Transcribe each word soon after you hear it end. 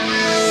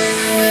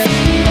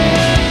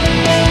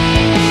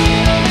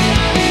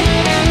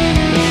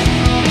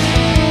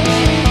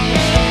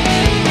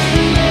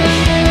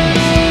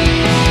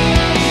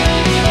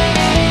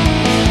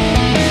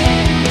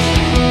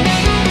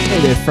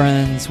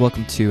friends,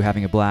 welcome to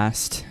Having a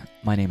Blast.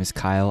 My name is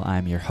Kyle,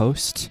 I'm your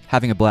host.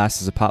 Having a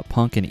Blast is a pop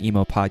punk and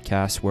emo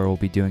podcast where we'll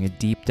be doing a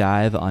deep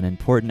dive on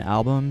important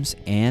albums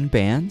and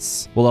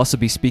bands. We'll also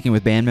be speaking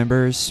with band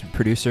members,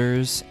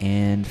 producers,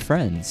 and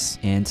friends.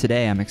 And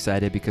today I'm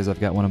excited because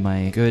I've got one of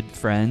my good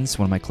friends,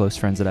 one of my close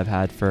friends that I've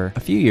had for a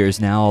few years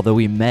now, although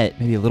we met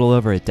maybe a little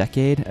over a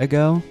decade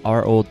ago.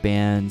 Our old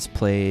bands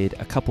played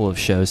a couple of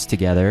shows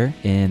together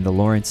in the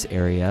Lawrence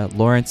area.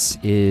 Lawrence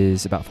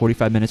is about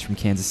 45 minutes from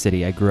Kansas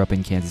City. I grew up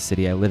in Kansas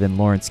City. I live in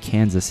Lawrence,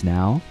 Kansas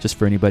now. Just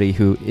for anybody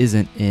who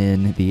isn't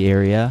in the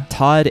area,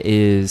 Todd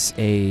is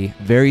a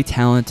very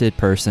talented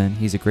person.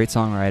 He's a great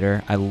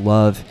songwriter. I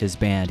love his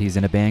band. He's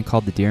in a band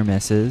called the Dear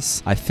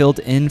Misses. I filled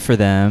in for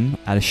them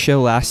at a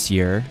show last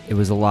year. It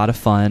was a lot of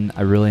fun.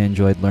 I really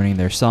enjoyed learning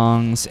their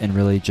songs and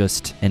really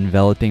just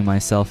enveloping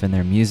myself in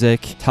their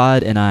music.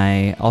 Todd and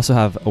I also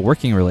have a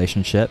working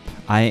relationship.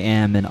 I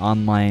am an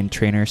online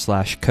trainer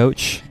slash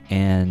coach,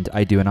 and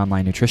I do an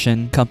online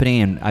nutrition company,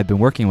 and I've been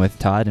working with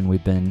Todd, and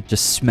we've been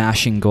just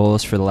smashing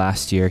goals for the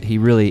last year. He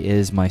really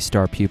is my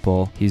star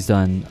pupil. He's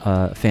done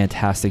a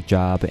fantastic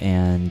job,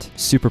 and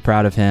super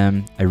proud of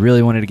him. I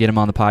really wanted to get him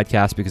on the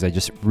podcast because I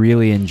just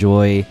really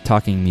enjoy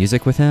talking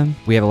music with him.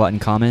 We have a lot in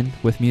common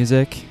with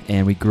music,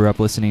 and we grew up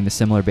listening to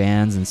similar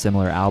bands and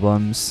similar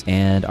albums,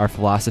 and our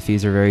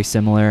philosophies are very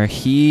similar.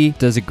 He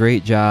does a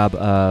great job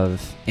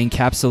of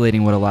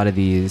encapsulating what a lot of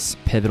these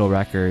pivotal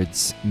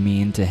records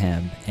mean to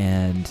him,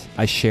 and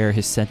I share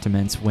his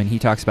sentiments. When he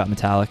talks about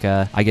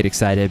Metallica, I get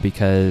excited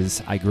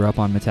because I grew up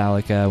on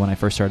Metallica. When I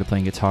first started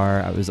playing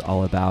guitar, I was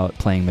all about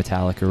playing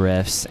Metallica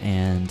riffs,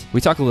 and we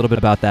talk a little bit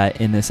about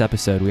that in this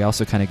episode. We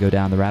also kind of go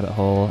down the rabbit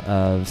hole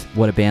of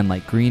what a band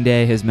like Green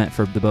Day has meant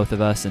for the both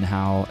of us and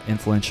how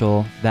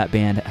influential that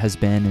band has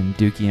been, and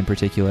Dookie in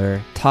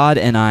particular. Todd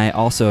and I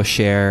also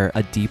share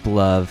a deep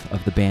love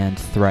of the band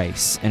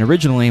Thrice, and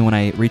originally when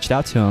I reached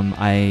out to him,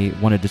 I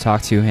wanted to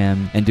talk to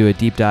him and do a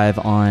deep dive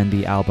on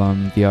the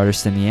album The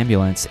Artist in the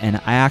Ambulance, and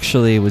I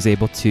actually was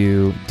able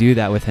to do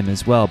that with him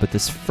as well. But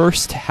this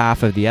first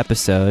half of the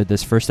episode,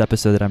 this first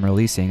episode that I'm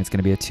releasing, it's going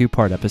to be a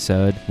two-part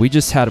episode. We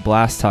just had a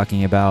blast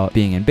talking about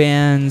being in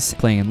bands,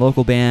 playing in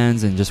local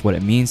bands, and just what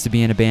it means to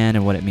be in a band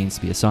and what it means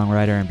to be a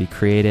songwriter and be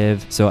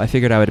creative. So I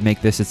figured I would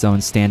make this its own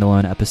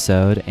standalone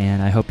episode,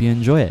 and I hope you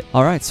enjoy it.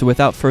 All right, so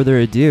without further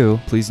ado,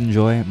 please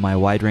enjoy my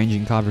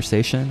wide-ranging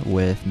conversation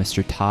with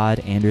Mr. Todd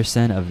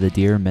Anderson of the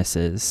Dear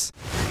Misses.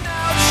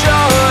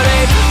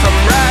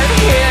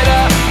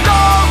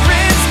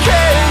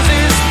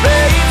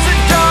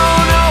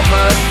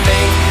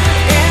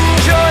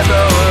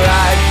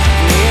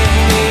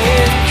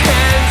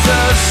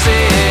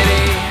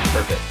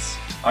 Perfect.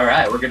 All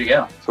right, we're good to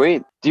go.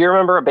 Sweet. Do you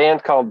remember a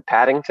band called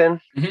Paddington?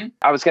 Mm-hmm.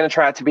 I was going to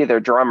try out to be their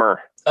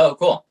drummer. Oh,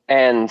 cool.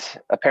 And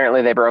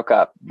apparently they broke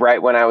up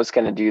right when I was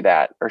going to do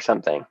that or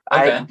something.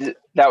 Okay.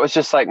 That was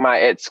just like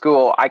at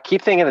school. I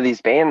keep thinking of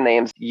these band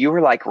names. You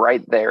were like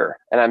right there.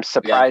 And I'm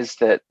surprised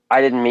that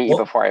I didn't meet you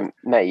before I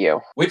met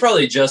you. We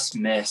probably just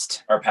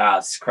missed our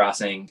paths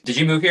crossing. Did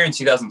you move here in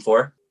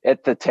 2004?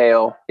 At the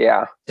tail.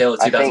 Yeah. Tail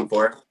of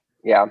 2004?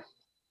 Yeah.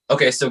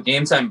 Okay. So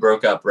Game Time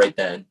broke up right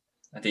then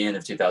at the end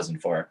of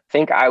 2004. I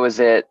think I was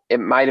it.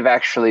 It might have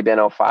actually been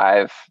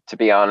 05, to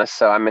be honest.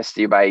 So I missed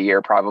you by a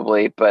year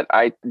probably. But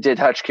I did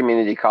Hutch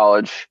Community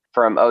College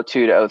from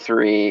 02 to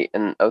 03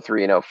 and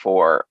 03 and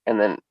 04. And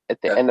then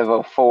at the end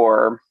of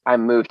 04, I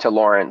moved to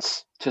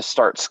Lawrence to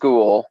start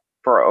school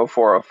for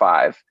 04,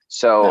 05.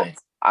 So nice.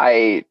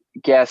 I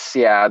guess,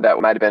 that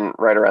might have been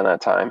right around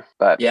that time.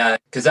 But yeah,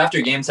 because after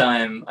Game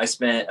Time, I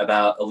spent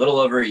about a little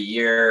over a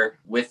year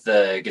with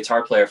the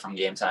guitar player from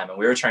Game Time, and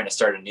we were trying to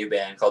start a new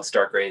band called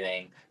Stark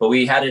Raving, but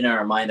we had it in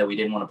our mind that we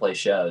didn't want to play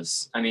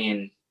shows. I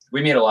mean,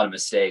 we made a lot of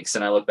mistakes,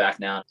 and I look back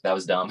now, that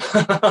was dumb.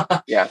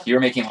 Yeah. You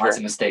were making lots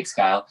of mistakes,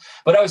 Kyle.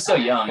 But I was so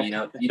young,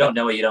 you don't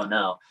know what you don't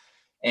know.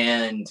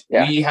 And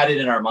we had it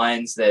in our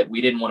minds that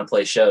we didn't want to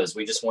play shows.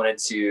 We just wanted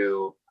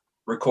to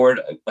record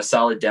a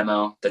solid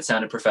demo that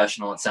sounded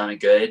professional, it sounded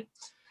good,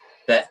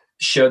 that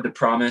showed the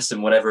promise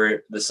and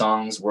whatever the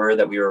songs were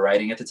that we were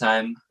writing at the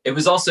time. It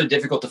was also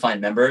difficult to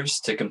find members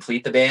to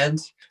complete the band.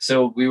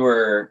 So we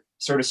were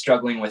sort of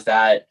struggling with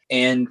that.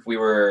 And we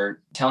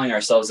were telling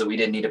ourselves that we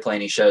didn't need to play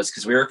any shows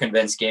because we were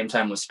convinced Game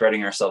Time was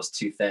spreading ourselves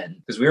too thin,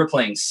 because we were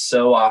playing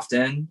so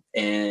often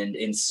and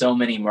in so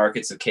many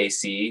markets of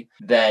KC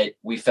that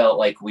we felt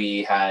like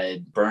we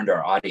had burned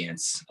our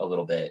audience a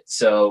little bit.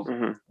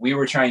 So we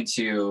were trying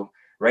to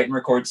write and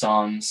record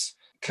songs,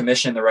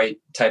 commission the right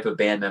type of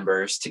band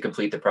members to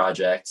complete the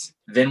project.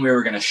 Then we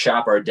were going to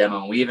shop our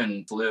demo. We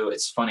even flew,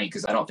 it's funny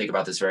because I don't think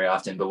about this very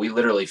often, but we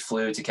literally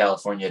flew to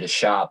California to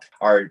shop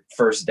our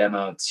first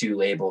demo to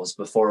labels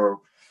before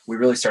we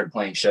really started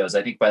playing shows.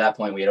 I think by that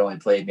point we had only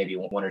played maybe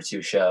one or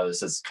two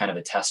shows as kind of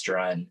a test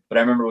run. But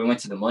I remember we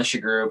went to the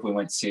Militia Group, we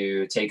went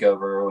to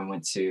Takeover, we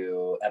went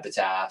to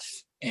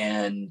Epitaph,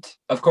 and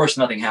of course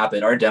nothing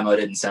happened. Our demo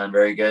didn't sound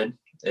very good.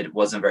 It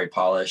wasn't very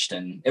polished,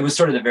 and it was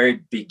sort of the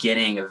very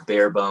beginning of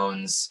bare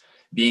bones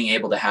being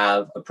able to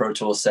have a Pro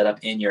Tools set up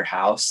in your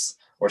house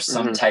or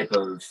some type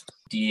of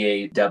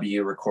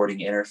DAW recording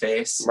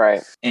interface.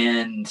 Right.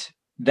 And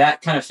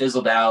that kind of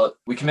fizzled out.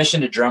 We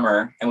commissioned a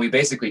drummer and we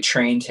basically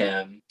trained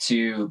him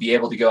to be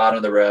able to go out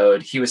on the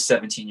road. He was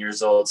 17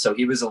 years old, so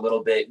he was a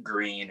little bit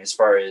green as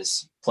far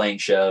as playing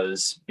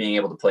shows, being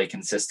able to play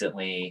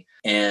consistently,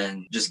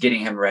 and just getting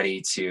him ready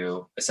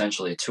to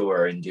essentially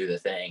tour and do the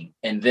thing.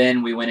 And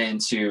then we went in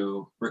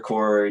to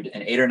record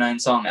an 8 or 9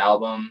 song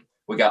album.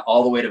 We got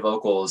all the way to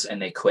vocals and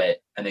they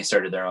quit and they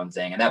started their own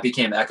thing. And that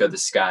became Echo the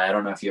Sky. I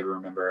don't know if you ever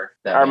remember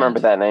that. I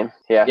remember that name.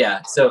 Yeah.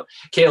 Yeah. So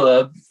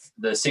Caleb,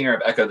 the singer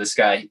of Echo the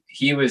Sky,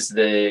 he was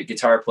the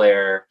guitar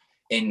player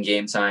in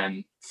Game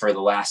Time for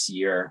the last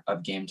year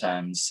of Game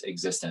Time's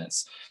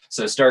existence.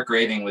 So Stark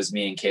Raving was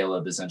me and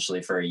Caleb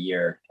essentially for a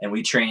year. And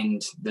we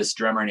trained this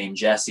drummer named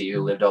Jesse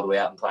who lived all the way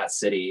out in Platte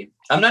City.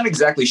 I'm not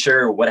exactly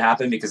sure what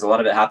happened because a lot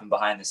of it happened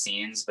behind the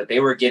scenes, but they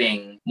were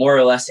getting more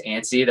or less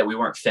antsy that we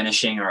weren't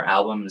finishing our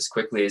album as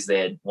quickly as they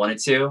had wanted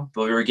to.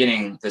 But we were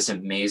getting this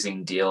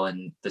amazing deal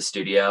in the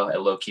studio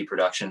at Low Key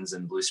Productions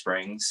in Blue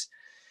Springs.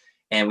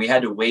 And we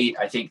had to wait,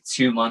 I think,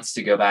 2 months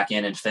to go back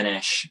in and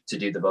finish to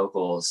do the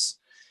vocals.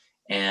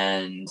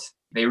 And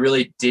they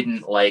really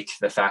didn't like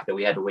the fact that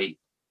we had to wait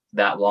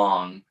that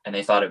long. And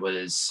they thought it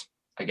was,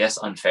 I guess,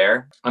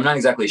 unfair. I'm not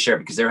exactly sure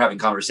because they were having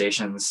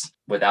conversations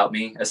without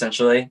me,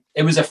 essentially.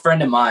 It was a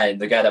friend of mine,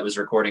 the guy that was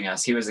recording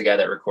us. He was the guy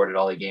that recorded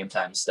all the Game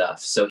Time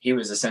stuff. So he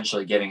was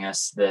essentially giving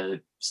us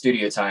the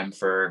studio time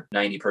for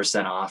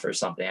 90% off or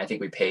something. I think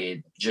we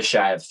paid just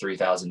shy of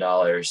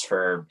 $3,000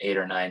 for 8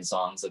 or 9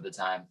 songs at the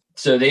time.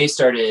 So they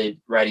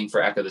started writing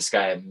for Echo the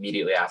Sky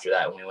immediately after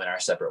that when we went our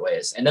separate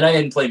ways. And then I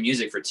didn't play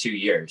music for 2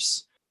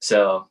 years.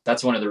 So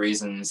that's one of the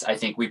reasons I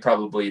think we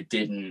probably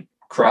didn't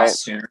cross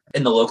sooner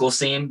in the local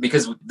scene,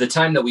 because the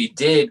time that we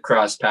did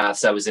cross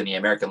paths, I was in the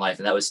American Life,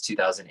 and that was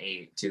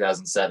 2008,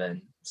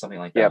 2007, something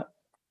like that.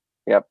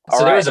 Yep.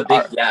 So there was a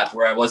big gap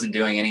where I wasn't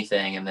doing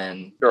anything, and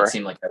then it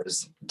seemed like I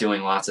was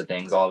doing lots of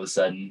things all of a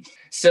sudden.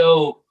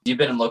 So you've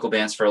been in local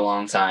bands for a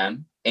long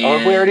time. And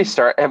have we already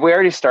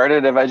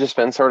started? Have I just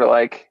been sort of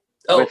like...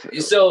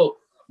 So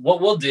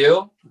what we'll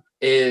do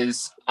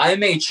is I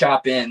may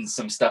chop in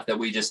some stuff that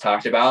we just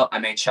talked about. I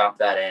may chop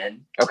that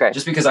in. Okay.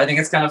 Just because I think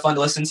it's kind of fun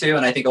to listen to.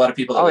 And I think a lot of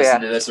people that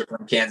listen to this are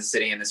from Kansas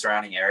City and the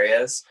surrounding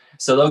areas.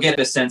 So they'll get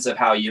a sense of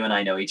how you and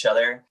I know each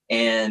other.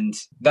 And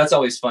that's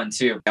always fun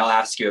too. I'll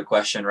ask you a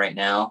question right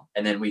now,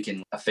 and then we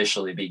can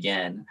officially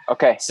begin.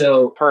 Okay.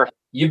 So perfect.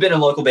 You've been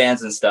in local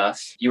bands and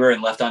stuff. You were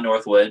in Left on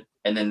Northwood,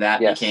 and then that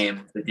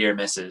became the Dear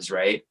Misses,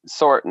 right?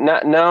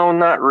 No,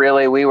 not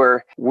really.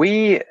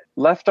 We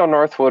Left on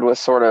Northwood was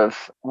sort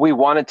of, we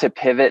wanted to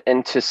pivot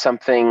into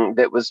something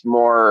that was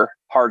more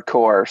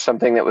hardcore,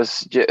 something that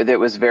was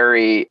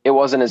very, it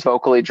wasn't as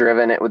vocally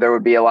driven. There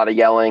would be a lot of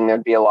yelling.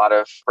 There'd be a lot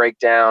of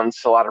breakdowns,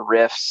 a lot of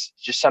riffs,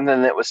 just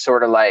something that was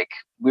sort of like,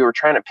 we were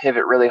trying to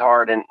pivot really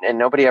hard, and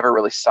nobody ever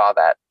really saw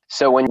that.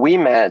 So when we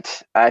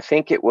met, I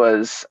think I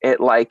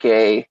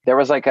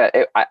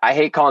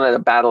hate calling it a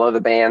battle of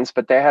the bands,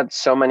 but they had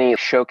so many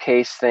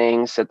showcase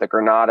things at the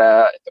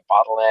Granada, at the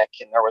Bottleneck,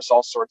 and there was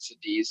all sorts of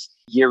these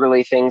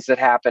yearly things that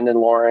happened in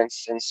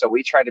Lawrence. And so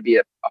we tried to be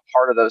a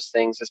part of those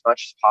things as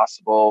much as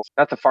possible.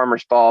 Not the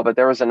Farmer's Ball, but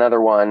there was another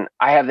one.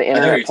 I have the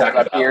internet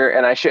pulled up here,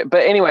 and I should.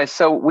 But anyway,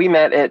 so we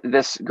met at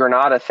this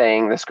Granada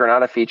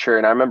feature,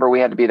 and I remember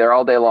we had to be there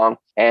all day long.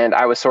 And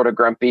I was sort of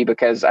grumpy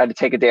because I had to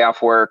take a day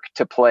off work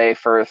to play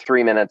for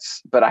 3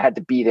 minutes, but I had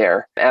to be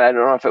there. And I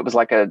don't know if it was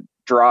like a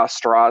draw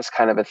straws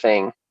kind of a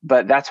thing,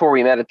 but that's where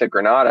we met at the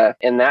Granada.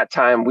 In that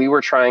time, we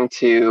were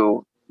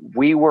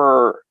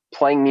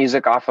playing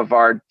music off of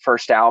our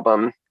first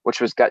album,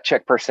 which was Gut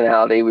Check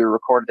Personality. We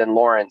recorded in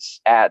Lawrence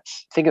at,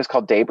 I think it was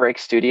called Daybreak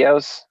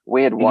Studios.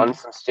 We had won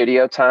some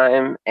studio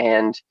time,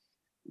 and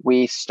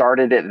we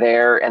started it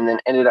there, and then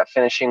ended up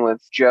finishing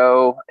with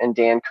Joe and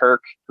Dan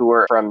Kirk, who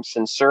were from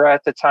Censura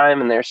at the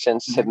time, and they're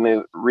since have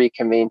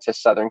reconvened to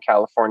Southern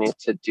California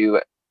to do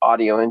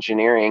audio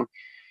engineering.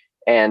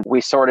 And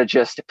we sort of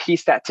just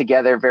pieced that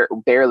together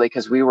barely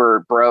because we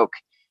were broke.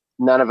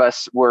 None of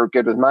us were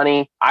good with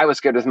money. I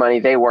was good with money.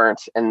 They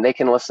weren't, and they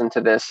can listen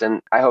to this,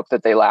 and I hope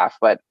that they laugh,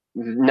 but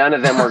none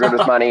of them were good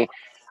with money.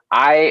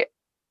 I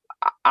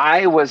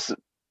was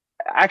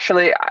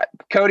actually,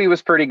 Cody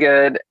was pretty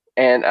good,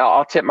 and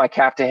I'll tip my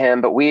cap to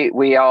him, but we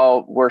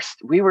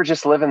were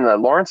just living the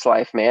Lawrence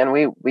life, man.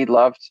 We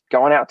loved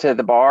going out to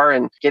the bar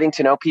and getting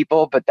to know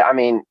people. But I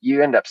mean,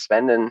 you end up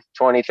spending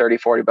 20, 30,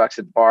 40 bucks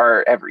at the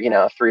bar every,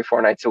 3 or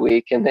 4 nights a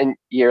week. And then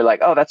you're like,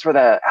 oh, that's where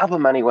the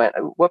album money went.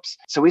 Whoops.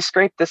 So we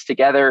scraped this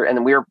together,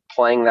 and we were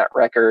playing that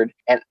record.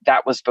 And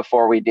that was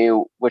before we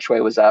knew which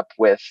way was up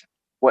with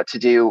what to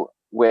do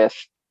with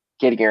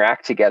getting your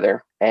act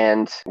together.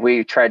 And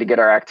we tried to get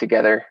our act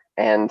together.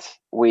 And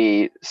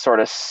we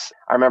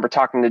I remember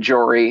talking to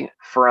Jory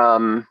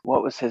from,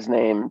 what was his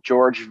name?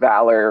 George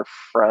Valor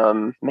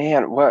from,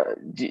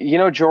 do you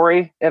know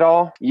Jory at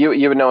all? You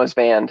would know his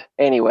band.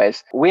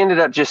 Anyways, we ended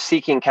up just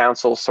seeking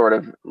counsel, sort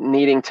of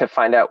needing to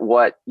find out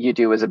what you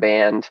do as a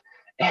band.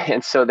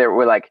 And so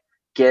we're like,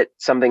 get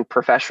something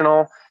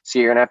professional. So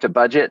you're going to have to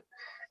budget,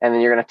 and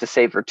then you're going to have to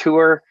save for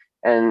tour,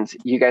 and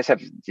you guys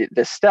have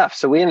this stuff.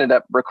 So we ended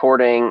up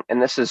recording,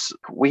 and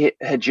we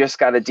had just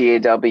got a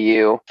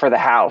DAW for the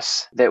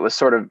house that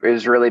was it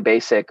was really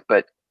basic,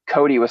 but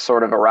Cody was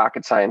sort of a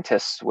rocket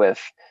scientist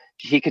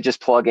he could just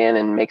plug in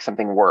and make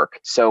something work.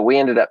 So we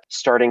ended up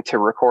starting to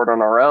record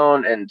on our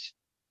own, and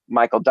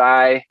Michael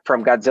Dye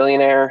from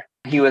Godzillionaire,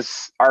 he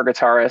was our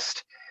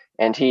guitarist,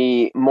 and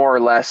he more or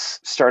less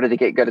started to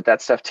get good at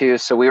that stuff too.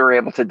 So we were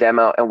able to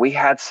demo, and we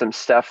had some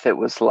stuff that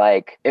was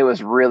it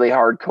was really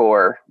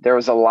hardcore. There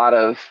was a lot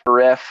of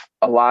riff,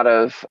 a lot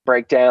of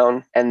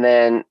breakdown, and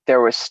then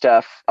there was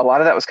a lot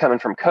of that was coming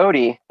from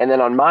Cody. And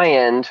then on my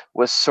end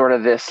was sort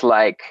of this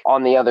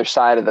on the other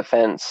side of the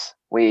fence,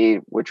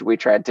 which we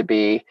tried to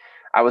be.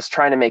 I was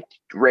trying to make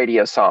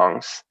radio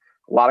songs,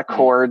 a lot of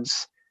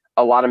chords,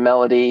 a lot of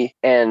melody,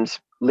 and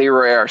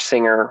Leroy, our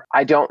singer,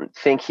 I don't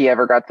think he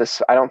ever got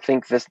this. I don't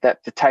think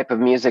that the type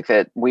of music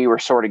that we were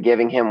sort of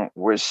giving him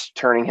was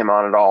turning him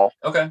on at all.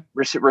 Okay.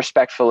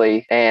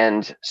 Respectfully.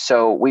 And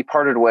so we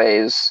parted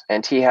ways,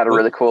 and he had a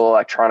really cool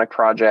electronic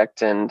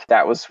project, and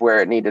that was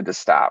where it needed to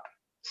stop.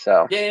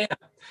 So yeah.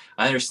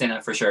 I understand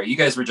that for sure. You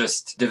guys were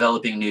just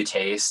developing new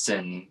tastes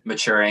and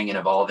maturing and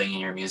evolving in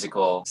your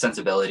musical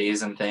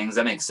sensibilities and things.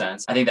 That makes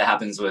sense. I think that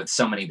happens with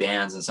so many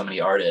bands and so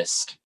many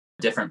artists.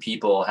 Different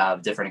people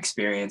have different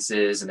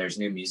experiences, and there's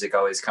new music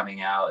always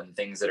coming out and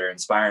things that are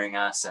inspiring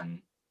us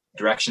and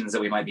directions that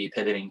we might be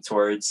pivoting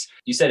towards.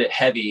 You said it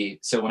heavy.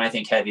 So when I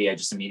think heavy, I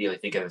just immediately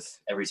think of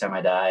Every Time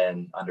I Die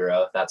and Under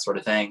Oath, that sort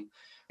of thing.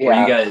 Yeah.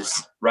 Were you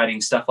guys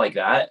writing stuff like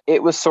that?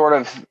 It was sort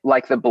of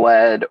like The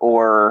Bled,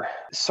 The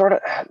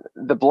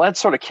Bled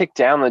sort of kicked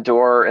down the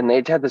door, and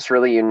they'd had this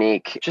really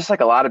unique, just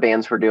like a lot of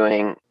bands were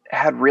doing,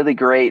 had really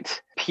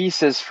great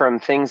pieces from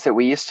things that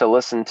we used to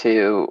listen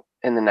to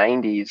in the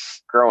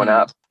 90s growing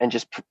up, and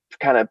just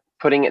kind of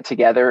putting it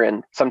together.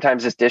 And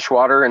sometimes it's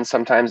dishwater and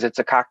sometimes it's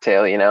a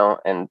cocktail,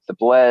 and The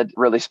Bled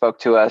really spoke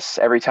to us.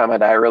 Every Time I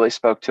Die really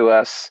spoke to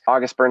us.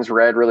 August Burns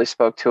Red really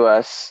spoke to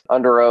us.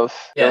 Under Oath.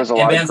 Yeah. There was a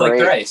lot of bands like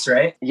Thrice,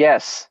 right?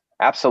 Yes,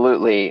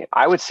 absolutely.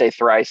 I would say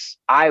Thrice.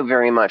 I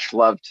very much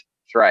loved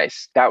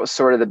Thrice. That was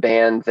sort of the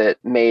band that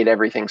made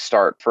everything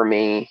start for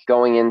me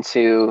going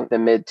into the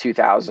mid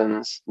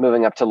 2000s.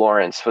 Moving up to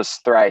Lawrence was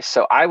Thrice.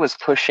 So I was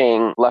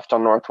pushing Left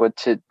on Northwood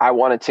I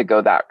wanted to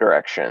go that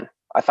direction.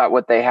 I thought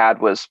what they had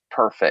was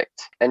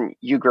perfect. And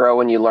you grow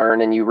and you learn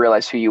and you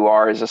realize who you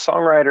are as a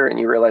songwriter, and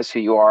you realize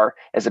who you are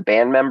as a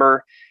band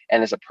member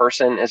and as a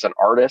person, as an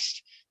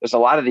artist. There's a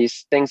lot of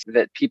these things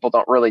that people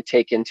don't really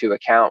take into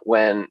account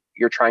when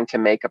you're trying to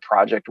make a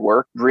project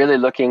work, really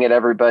looking at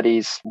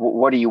everybody's,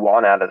 what do you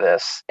want out of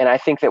this? And I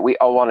think that we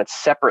all wanted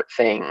separate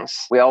things.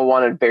 We all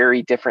wanted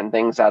very different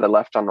things out of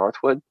Left on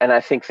Northwood. And I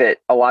think that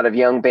a lot of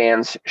young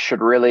bands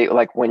should really,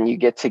 when you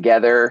get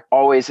together,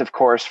 always, of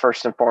course,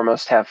 first and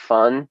foremost, have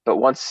fun. But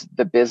once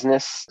the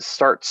business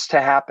starts to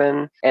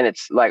happen and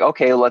it's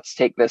okay, let's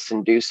take this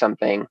and do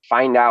something,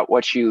 find out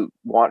what you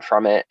want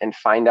from it and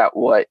find out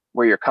where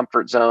your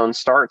comfort zone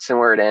starts and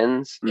where it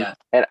ends. Yeah.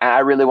 And I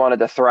really wanted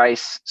the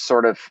Thrice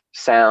sort of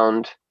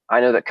sound.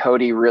 I know that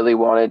Cody really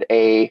wanted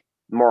a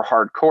more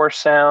hardcore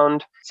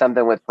sound,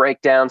 something with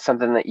breakdown,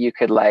 something that you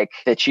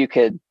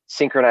could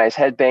synchronize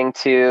headbang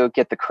to,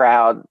 get the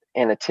crowd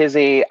in a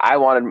tizzy. I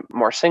wanted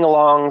more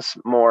sing-alongs,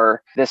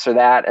 more this or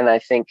that. And I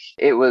think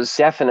it was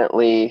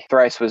definitely,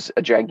 Thrice was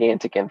a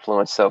gigantic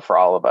influence though for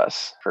all of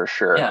us, for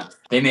sure. Yeah,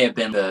 they may have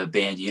been the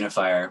band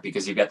unifier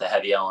because you've got the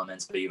heavy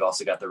elements, but you've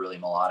also got the really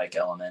melodic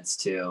elements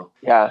too.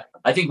 Yeah.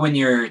 I think when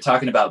you're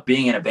talking about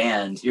being in a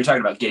band, you're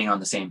talking about getting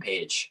on the same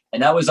page.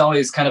 And that was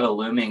always kind of a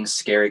looming,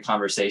 scary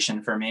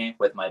conversation for me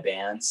with my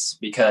bands,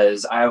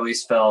 because I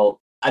always felt,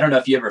 I don't know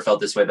if you ever felt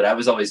this way, but I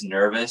was always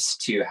nervous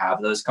to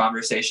have those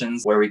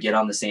conversations where we get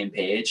on the same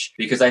page,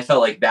 because I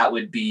felt like that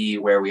would be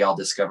where we all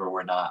discover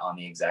we're not on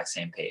the exact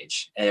same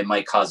page and it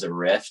might cause a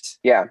rift.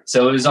 Yeah.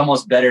 So it was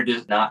almost better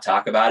to not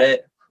talk about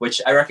it, which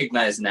I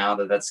recognize now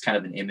that that's kind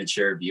of an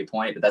immature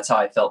viewpoint, but that's how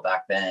I felt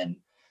back then,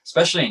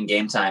 especially in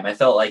Game Time. I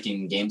felt like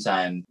in Game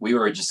Time, we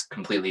were just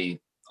completely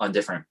on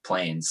different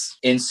planes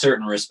in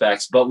certain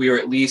respects, but we were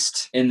at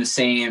least in the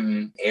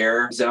same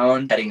air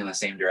zone, heading in the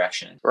same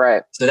direction.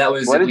 Right. So that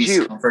was at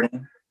least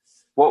comforting.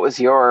 What was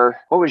your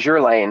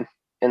lane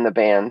in the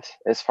band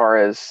as far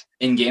as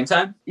in Game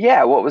Time?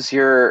 Yeah. What was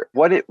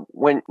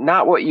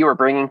not what you were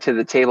bringing to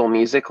the table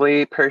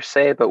musically per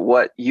se, but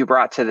what you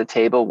brought to the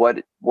table?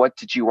 What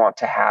did you want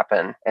to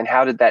happen? And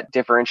how did that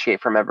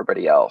differentiate from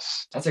everybody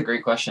else? That's a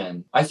great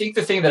question. I think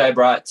the thing that I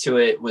brought to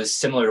it was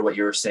similar to what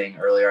you were saying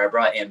earlier. I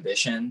brought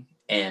ambition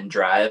and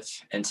drive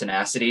and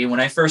tenacity.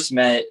 When I first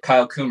met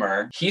Kyle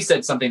Kumar, he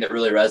said something that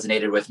really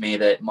resonated with me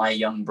that my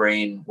young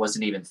brain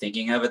wasn't even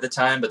thinking of at the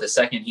time. But the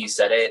second he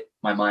said it,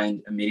 my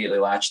mind immediately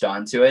latched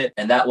onto it.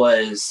 And that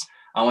was,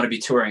 I want to be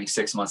touring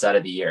 6 months out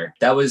of the year.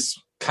 That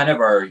was kind of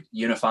our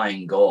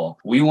unifying goal.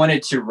 We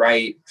wanted to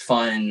write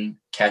fun,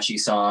 catchy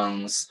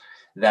songs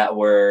that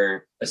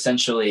were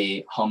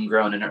essentially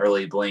Homegrown and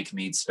Early Blink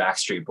meets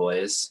Backstreet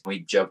Boys. We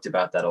joked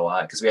about that a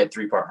lot because we had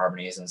 3-part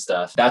harmonies and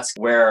stuff. That's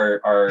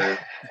where our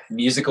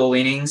musical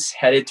leanings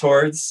headed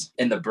towards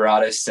in the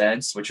broadest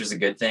sense, which was a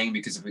good thing,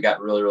 because if we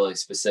got really, really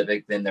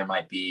specific, then there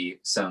might be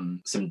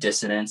some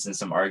dissonance and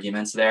some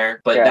arguments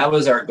there. But that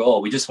was our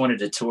goal. We just wanted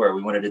to tour.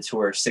 We wanted to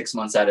tour 6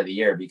 months out of the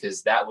year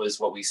because that was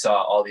what we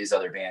saw all these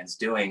other bands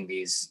doing,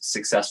 these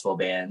successful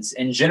bands.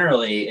 And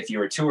generally, if you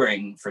were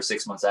touring for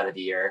 6 months out of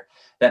the year,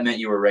 that meant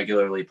you were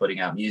regularly putting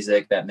out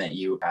music. That meant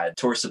you had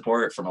tour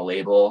support from a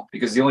label,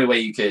 because the only way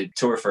you could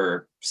tour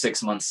for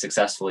 6 months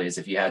successfully is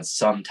if you had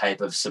some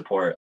type of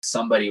support.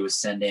 Somebody was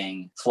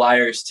sending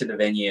flyers to the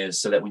venues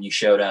so that when you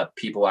showed up,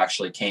 people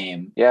actually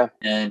came. Yeah.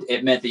 And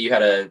it meant that you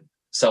had a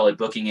solid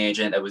booking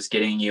agent that was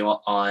getting you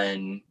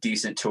on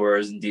decent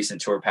tours and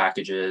decent tour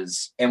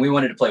packages. And we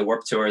wanted to play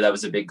Warped Tour. That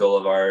was a big goal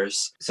of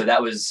ours. So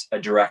that was a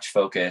direct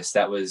focus.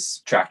 That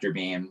was Tractor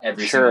Beam.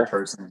 Every single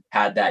person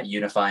had that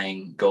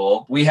unifying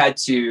goal. We had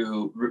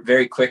to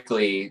very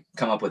quickly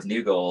come up with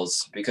new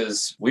goals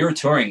because we were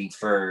touring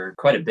for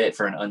quite a bit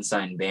for an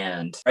unsigned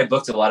band. I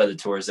booked a lot of the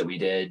tours that we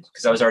did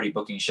because I was already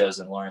booking shows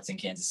in Lawrence and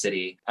Kansas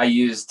City. I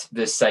used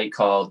this site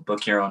called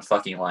Book Your Own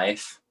Fucking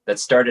Life that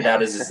started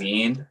out as a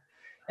zine.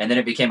 And then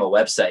it became a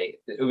website.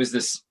 It was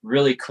this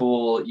really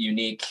cool,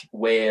 unique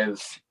way of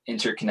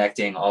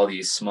interconnecting all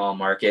these small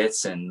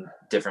markets and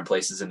different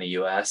places in the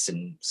US,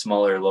 and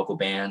smaller local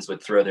bands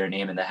would throw their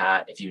name in the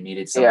hat if you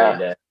needed somebody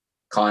to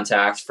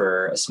contact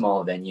for a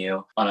small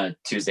venue on a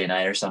Tuesday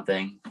night or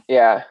something.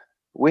 Yeah.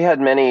 We had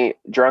many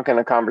drunk in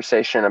a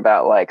conversation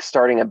about like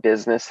starting a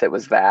business that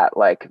was that,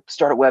 like,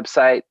 start a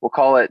website, we'll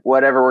call it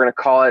whatever we're going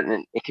to call it,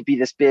 and it could be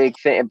this big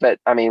thing. But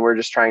I mean, we're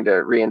just trying to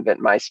reinvent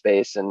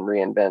MySpace and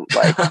reinvent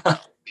like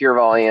Pure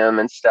Volume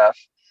and stuff.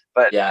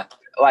 But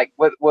like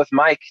with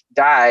Mike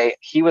Dye,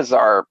 he was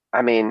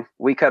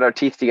we cut our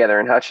teeth together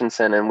in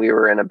Hutchinson, and we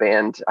were in a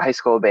band, a high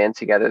school band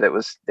together that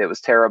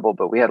was terrible,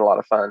 but we had a lot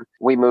of fun.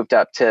 We moved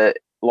up to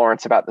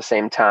Lawrence about the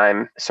same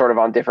time, sort of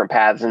on different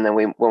paths. And then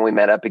when we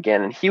met up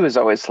again, and he was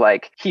always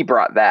like, he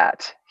brought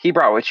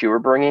what you were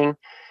bringing.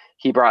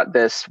 He brought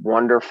this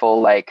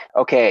wonderful, like,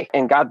 okay,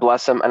 and God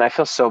bless him. And I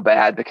feel so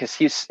bad because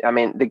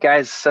the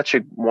guy's such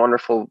a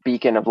wonderful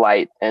beacon of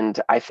light. And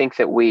I think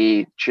that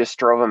we just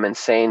drove him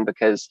insane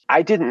because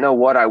I didn't know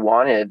what I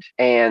wanted.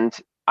 And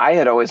I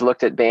had always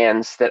looked at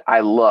bands that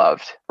I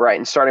loved, right?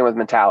 And starting with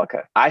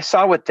Metallica, I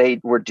saw what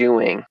they were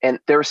doing, and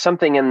there was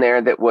something in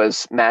there that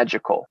was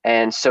magical.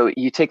 And so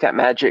you take that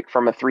magic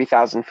from a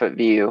 3,000-foot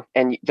view,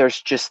 and there's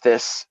just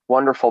this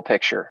wonderful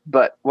picture.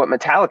 But what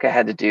Metallica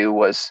had to do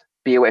was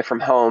be away from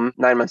home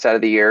 9 months out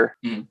of the year.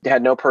 They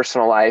had no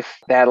personal life.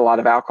 They had a lot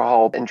of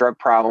alcohol and drug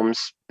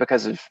problems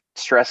because of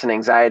stress and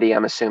anxiety,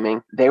 I'm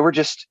assuming.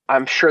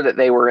 I'm sure that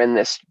they were in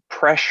this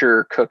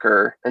pressure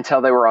cooker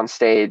until they were on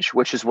stage,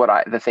 which is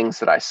the things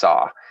that I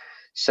saw.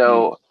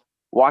 So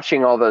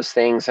watching all those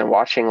things and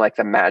watching like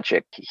the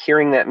magic,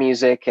 hearing that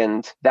music,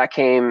 and that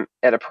came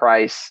at a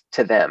price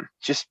to them.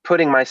 Just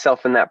putting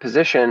myself in that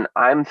position,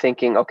 I'm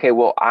thinking, okay,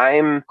 well,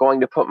 I'm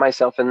going to put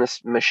myself in this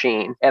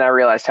machine. And I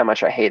realized how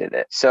much I hated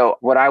it. So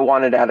what I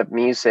wanted out of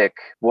music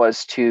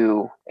was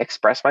to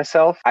express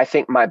myself. I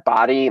think my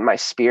body, my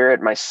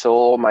spirit, my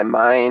soul, my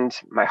mind,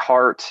 my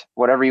heart,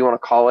 whatever you want to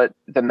call it,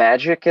 the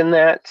magic in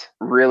that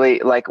really,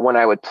 like when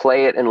I would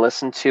play it and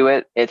listen to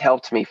it, it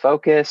helped me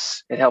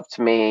focus. It helped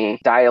me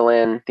dial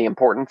in the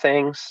important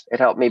things. It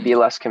helped me be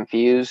less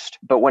confused.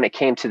 But when it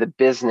came to the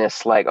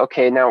business, like,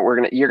 okay, now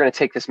you're going to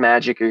take this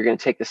magic, or you're going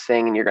to take this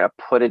thing and you're going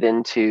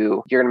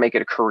to make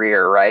it a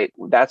career, right?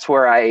 That's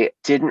where I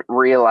didn't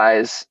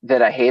realize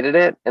that I hated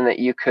it, and that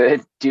you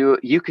could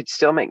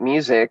still make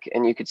music,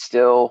 and you could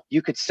still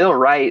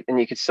write, and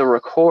you could still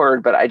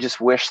record. But I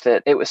just wish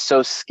that it was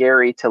so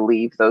scary to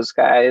leave those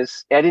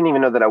guys. I didn't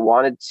even know that I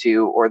wanted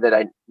to, or that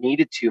I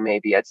needed to.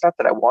 Maybe it's not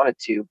that I wanted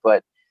to,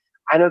 but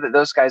I know that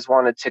those guys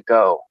wanted to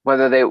go,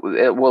 whether they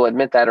will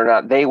admit that or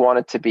not. They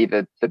wanted to be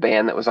the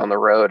band that was on the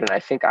road. And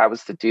I think I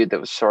was the dude that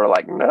was sort of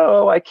like,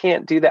 no, I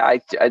can't do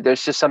that.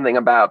 There's just something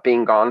about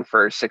being gone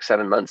for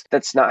 6-7 months.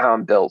 That's not how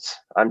I'm built.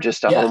 I'm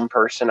just a home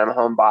person. I'm a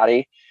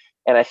homebody.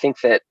 And I think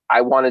that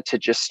I wanted to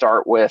just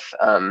start with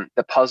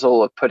the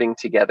puzzle of putting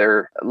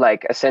together,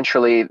 like,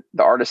 essentially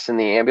the artist in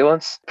the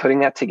ambulance,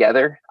 putting that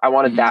together. I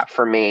wanted that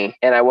for me.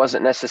 And I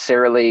wasn't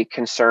necessarily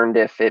concerned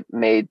if it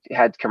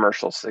had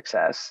commercial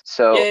success.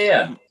 So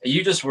yeah.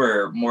 You just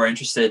were more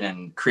interested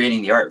in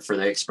creating the art for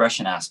the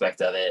expression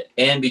aspect of it.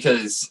 And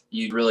because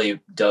you really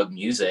dug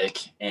music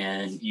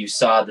and you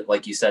saw that,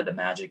 like you said, the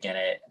magic in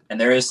it. And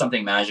there is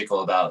something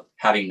magical about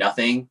having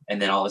nothing, and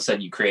then all of a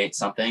sudden you create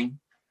something.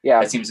 Yeah.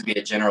 That seems to be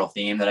a general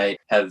theme that I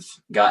have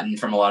gotten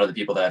from a lot of the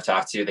people that I've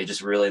talked to. They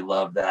just really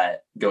love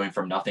that going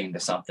from nothing to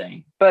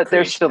something. But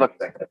there's still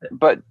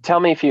but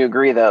tell me if you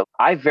agree though.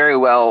 I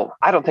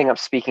don't think I'm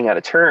speaking out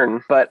of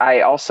turn, but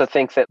I also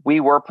think that we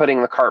were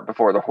putting the cart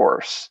before the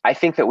horse. I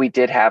think that we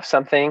did have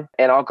something,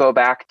 and I'll go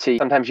back to,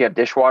 sometimes you have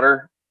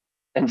dishwater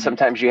and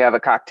sometimes you have a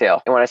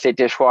cocktail. And when I say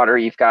dishwater,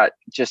 you've got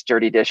just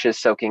dirty dishes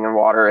soaking in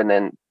water, and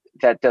then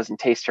that doesn't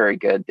taste very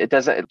good. It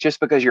doesn't, just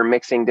because you're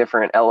mixing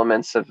different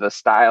elements of the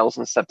styles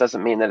and stuff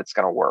doesn't mean that it's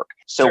going to work.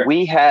 So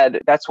Sure.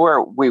 that's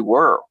where we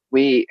were.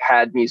 We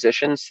had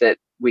musicians that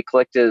we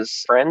clicked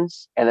as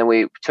friends, and then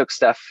we took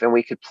stuff and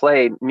we could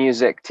play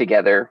music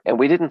together, and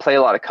we didn't play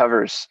a lot of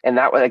covers. And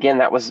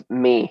that was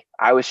me.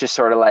 I was just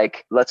sort of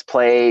like, let's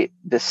play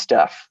this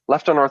stuff.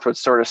 Left on Northwood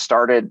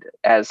started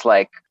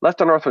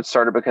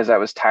because I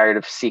was tired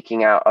of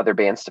seeking out other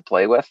bands to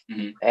play with.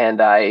 Mm-hmm. And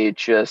I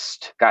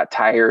just got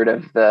tired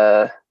of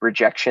the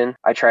rejection.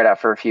 I tried out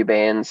for a few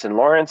bands in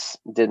Lawrence,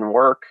 didn't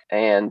work.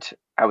 And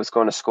I was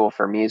going to school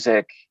for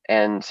music,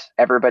 and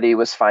everybody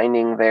was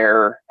finding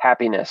their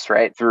happiness,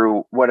 right,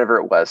 through whatever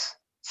it was,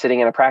 sitting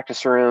in a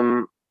practice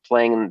room,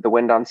 playing the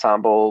wind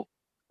ensemble,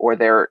 or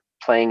they're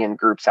playing in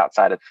groups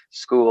outside of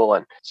school.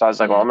 And so I was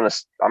like, well, I'm going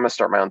to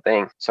start my own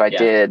thing. So I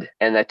did,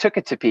 and I took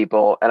it to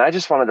people, and I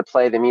just wanted to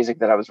play the music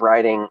that I was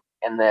writing.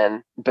 And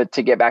then, but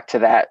to get back to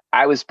that,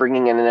 I was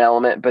bringing in an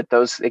element, but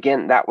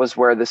that was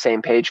where the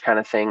same page kind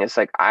of thing is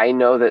like, I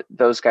know that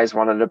those guys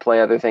wanted to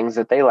play other things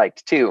that they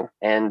liked too.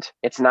 And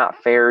it's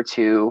not fair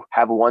to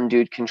have one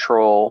dude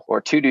control or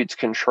two dudes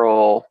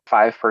control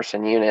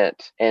 5-person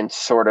unit and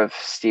sort of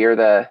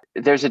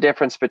there's a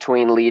difference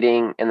between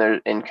leading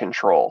and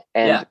control.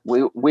 And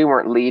we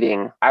weren't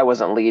leading. I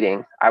wasn't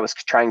leading. I was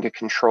trying to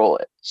control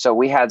it. So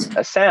we had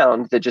a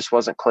sound that just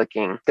wasn't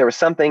clicking. There was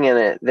something in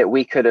it that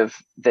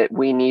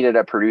we needed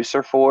a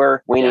producer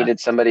for. We needed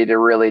somebody to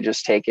really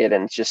just take it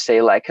and just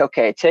say like,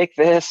 okay, take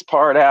this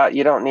part out.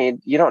 You don't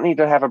need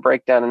to have a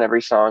breakdown in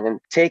every song, and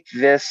take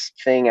this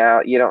thing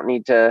out. You don't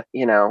need to,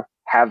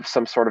 have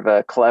some sort of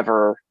a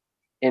clever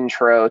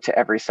intro to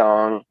every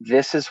song.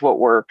 This is what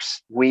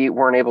works. We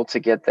weren't able to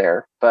get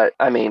there, but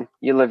I mean,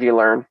 you live, you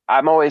learn.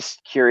 I'm always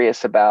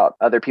curious about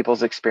other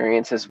people's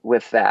experiences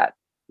with that,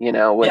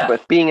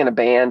 with being in a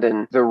band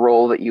and the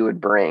role that you would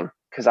bring.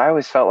 Because I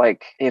always felt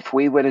like if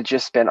we would have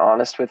just been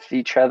honest with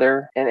each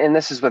other, and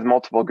this is with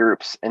multiple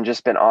groups, and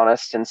just been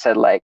honest and said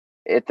like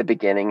at the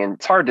beginning, and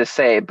it's hard to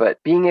say,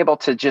 but being able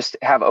to just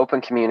have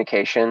open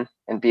communication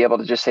and be able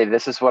to just say,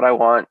 this is what I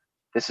want,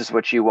 this is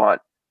what you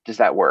want. Does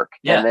that work?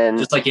 Yeah, and then,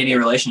 just like any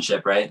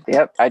relationship, right?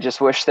 Yep. I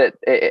just wish that,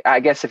 I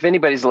guess if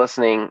anybody's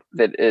listening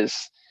that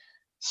is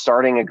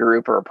starting a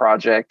group or a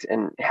project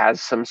and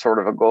has some sort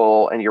of a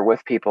goal and you're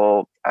with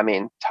people, I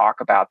mean, talk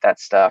about that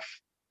stuff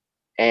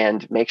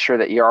and make sure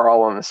that you're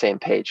all on the same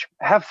page.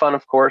 Have fun,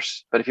 of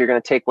course, but if you're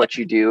going to take what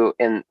you do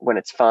and when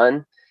it's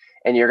fun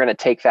and you're going to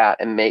take that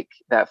and make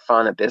that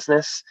fun a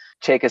business,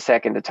 take a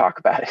second to talk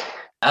about it.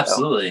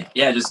 Absolutely.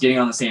 Yeah, just getting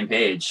on the same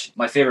page.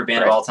 My favorite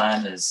band of all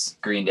time is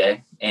Green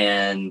Day.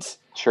 And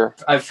sure,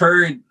 I've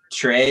heard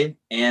Trey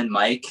and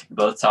Mike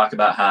both talk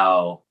about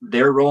how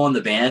their role in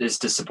the band is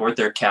to support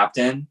their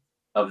captain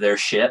of their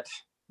ship.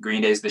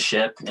 Green Day's the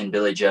ship and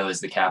Billy Joe is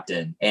the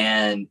captain.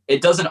 And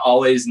it doesn't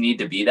always need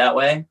to be that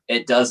way.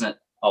 And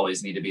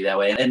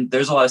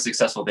there's a lot of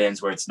successful bands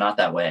where it's not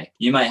that way.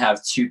 You might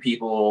have 2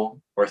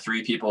 people or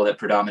 3 people that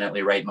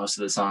predominantly write most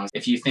of the songs.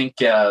 If you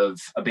think of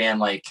a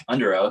band like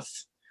Under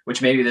Oath,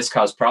 which maybe this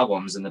caused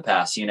problems in the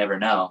past, you never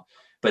know.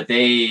 But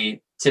they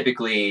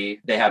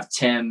have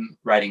Tim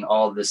writing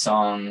all of the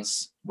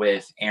songs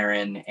with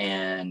Aaron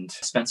and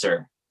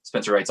Spencer.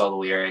 Spencer writes all the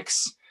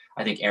lyrics.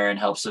 I think Aaron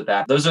helps with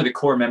that. Those are the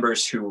core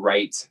members who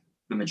write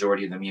the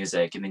majority of the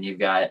music. And then you've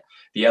got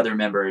the other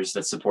members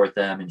that support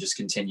them and just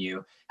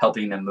continue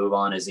helping them move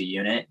on as a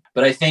unit.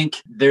 But I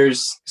think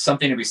there's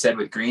something to be said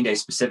with Green Day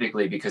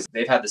specifically because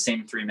they've had the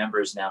same 3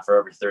 members now for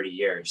over 30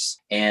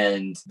 years.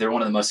 And they're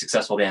one of the most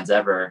successful bands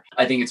ever.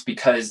 I think it's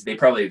because they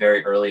probably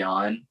very early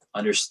on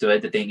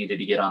understood that they needed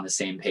to get on the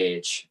same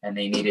page and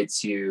they needed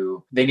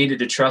to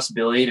trust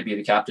Billy to be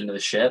the captain of the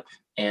ship.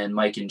 And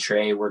Mike and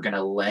Trey were going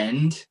to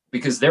lend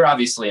because they're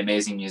obviously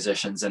amazing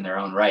musicians in their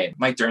own right.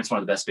 Mike Dirnt's one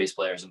of the best bass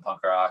players in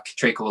punk rock.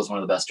 Trey Cool is one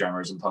of the best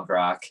drummers in punk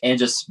rock and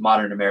just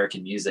modern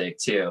American music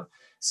too.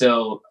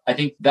 So I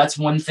think that's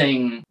one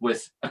thing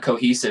with a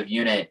cohesive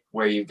unit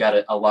where you've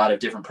got a lot of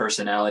different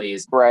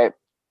personalities. Right.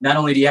 Not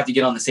only do you have to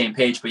get on the same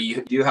page, but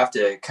you do have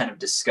to kind of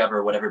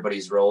discover what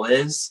everybody's role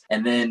is.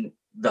 And then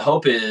the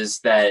hope is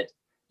that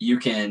you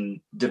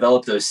can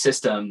develop those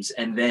systems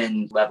and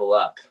then level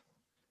up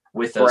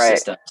with those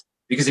systems.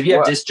 Because if you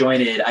have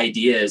disjointed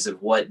ideas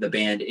of what the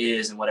band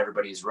is and what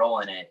everybody's role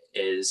in it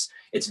is,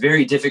 it's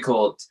very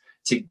difficult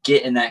to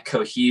get in that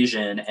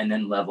cohesion and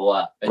then level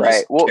up and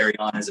just carry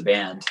on as a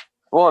band.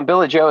 Well, and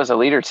Billy Joe is a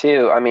leader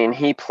too. I mean,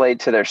 he played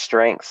to their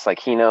strengths. Like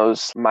he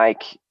knows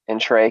Mike and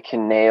Trey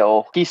can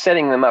nail. He's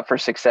setting them up for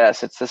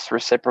success. It's this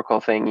reciprocal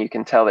thing. You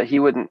can tell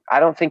that I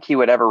don't think he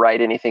would ever write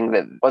anything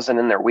that wasn't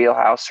in their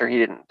wheelhouse or he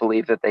didn't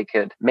believe that they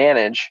could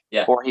manage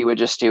or he would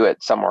just do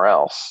it somewhere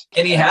else.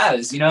 And he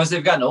has, as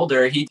they've gotten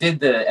older, he did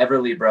the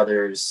Everly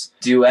Brothers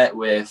duet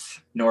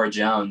with Norah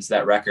Jones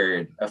that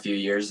record a few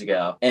years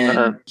ago. And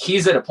Uh-huh.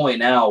 he's at a point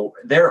now,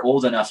 they're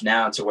old enough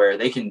now to where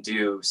they can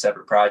do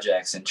separate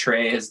projects. And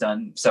Trey has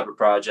done separate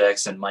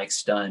projects and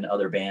Mike's done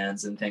other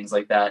bands and things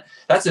like that.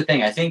 That's the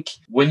thing. I think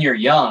when you're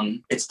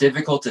young, it's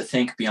difficult to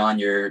think beyond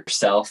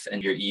yourself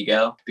and your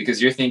ego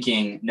because you're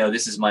thinking, no,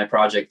 this is my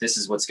project. This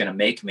is what's going to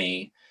make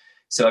me.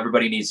 So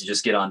everybody needs to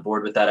just get on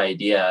board with that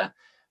idea.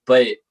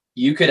 But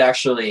you could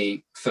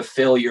actually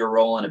fulfill your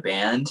role in a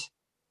band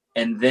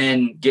and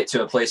then get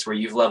to a place where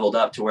you've leveled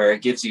up to where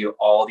it gives you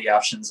all the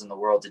options in the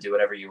world to do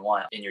whatever you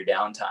want in your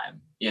downtime.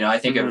 You know, I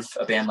think of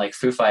a band like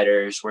Foo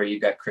Fighters where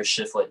you've got Chris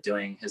Shiflett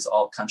doing his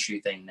alt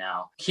country thing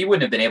now. He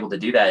wouldn't have been able to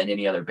do that in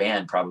any other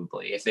band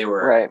probably if they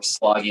were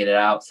slogging it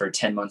out for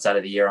 10 months out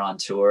of the year on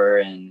tour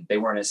and they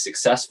weren't as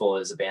successful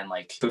as a band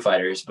like Foo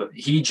Fighters. But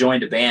he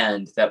joined a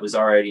band that was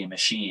already a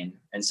machine.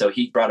 And so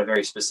he brought a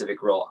very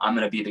specific role. I'm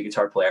going to be the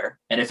guitar player.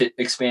 And if it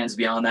expands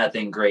beyond that,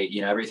 then great.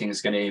 You know, everything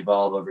is going to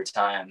evolve over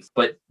time.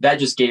 But that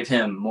just gave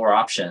him more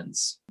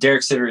options.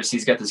 Derek Sivers,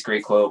 he's got this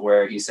great quote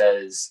where he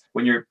says,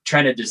 when you're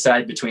trying to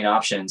decide between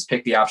options,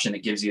 pick the option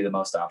that gives you the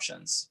most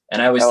options.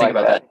 And I always think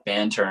about that in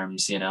band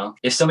terms, you know,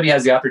 if somebody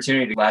has the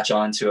opportunity to latch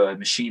on to a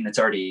machine that's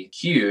already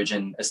huge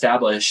and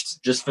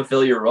established, just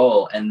fulfill your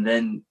role. And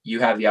then you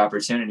have the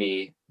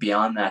opportunity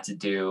beyond that to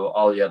do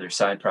all the other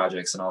side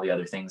projects and all the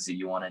other things that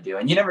you want to do.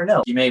 And you never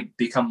know, you may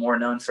become more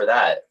known for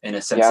that in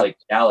a sense, like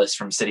Dallas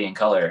from City and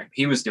Color.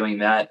 He was doing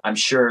that, I'm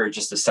sure,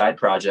 just a side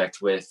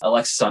project with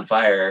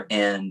Alexisonfire.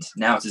 And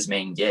now it's his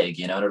main gig,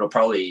 you know, and it'll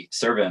probably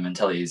serve him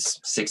until he's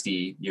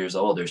 60 years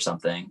old or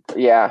something.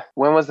 Yeah.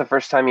 When was the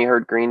first time you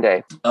heard Green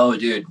Day? Oh,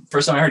 dude.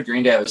 First time I heard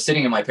Green Day, I was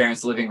sitting in my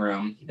parents' living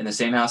room in the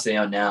same house they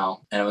own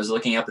now. And I was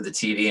looking up at the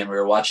TV and we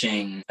were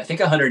watching, I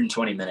think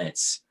 120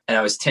 Minutes. And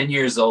I was 10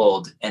 years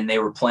old and they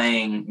were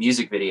playing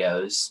music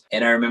videos.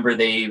 And I remember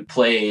they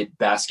played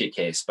Basket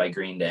Case by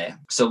Green Day.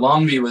 So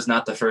Longview was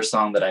not the first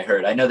song that I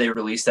heard. I know they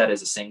released that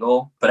as a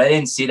single, but I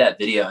didn't see that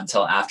video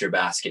until after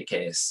Basket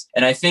Case.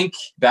 And I think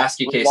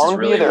Basket Case is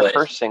really their lit.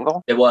 First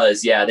single? It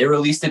was, yeah. They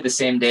released it the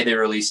same day they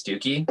released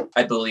Dookie,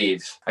 I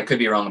believe. I could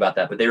be wrong about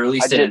that, but they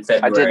released it in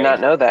February. I did not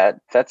know that.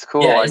 That's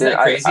cool. Yeah, isn't that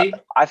crazy?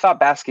 I thought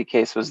Basket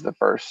Case was the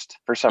first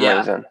for some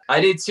reason. I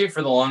did too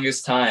for the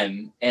longest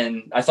time.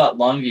 And I thought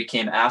Longview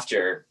came after.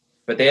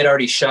 But they had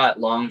already shot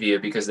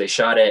Longview because they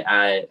shot it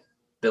at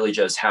Billy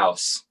Joe's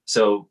house.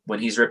 So when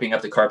he's ripping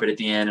up the carpet at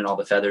the end and all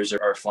the feathers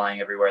are flying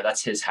everywhere,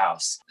 that's his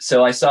house.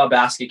 So I saw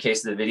Basket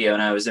Case of the video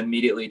and I was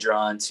immediately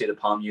drawn to the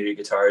palm muted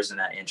guitars in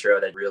that intro,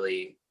 that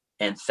really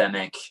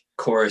anthemic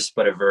chorus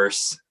but a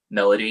verse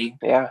melody.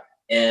 Yeah.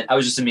 And I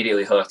was just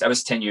immediately hooked. I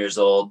was 10 years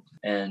old.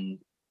 And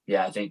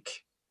yeah, I think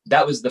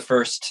that was the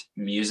first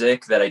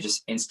music that I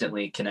just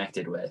instantly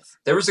connected with.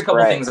 There was a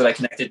couple things that I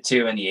connected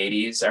to in the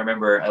 80s. I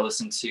remember I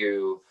listened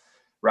to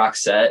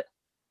Roxette.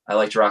 I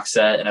liked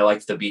Roxette and I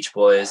liked the Beach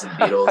Boys and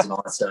Beatles and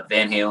all that stuff,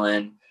 Van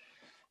Halen.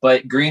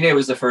 But Green Day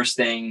was the first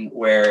thing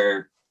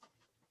where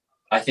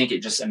I think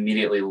it just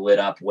immediately lit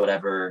up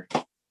whatever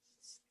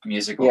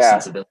musical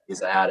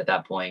sensibilities I had at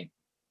that point.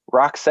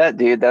 Roxette,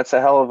 dude, that's a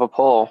hell of a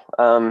pull.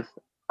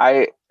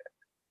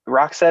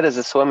 Roxette is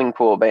a swimming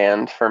pool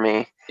band for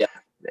me. Yeah.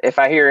 If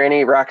I hear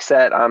any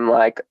Roxette, I'm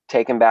like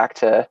taken back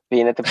to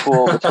being at the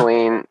pool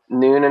between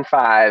noon and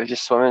 5,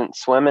 just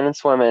swimming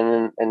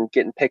and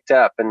getting picked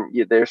up.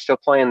 And they're still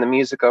playing the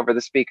music over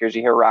the speakers.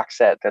 You hear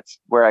Roxette. That's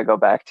where I go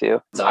back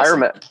to. That's awesome. I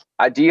remember.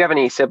 Do you have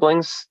any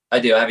siblings? I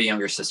do. I have a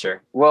younger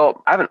sister.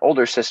 Well, I have an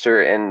older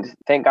sister, and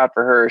thank God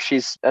for her.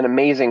 She's an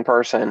amazing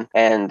person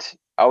and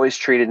always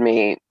treated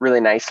me really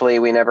nicely.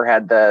 We never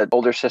had the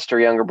older sister,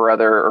 younger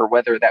brother, or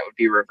whether that would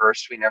be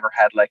reversed. We never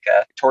had like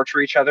a torture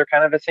each other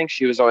kind of a thing.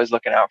 She was always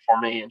looking out for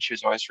me and she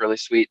was always really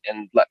sweet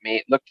and let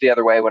me look the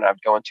other way when I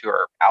would go into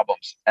her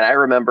albums. And I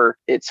remember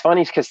it's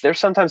funny because there's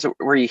sometimes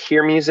where you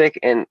hear music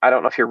and I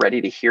don't know if you're ready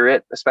to hear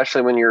it,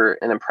 especially when you're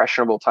in an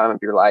impressionable time of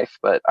your life.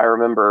 But I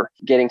remember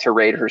getting to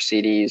raid her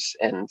CDs,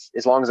 and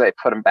as long as I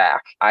put them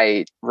back,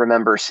 I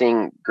remember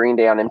seeing Green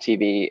Day on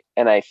MTV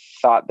and I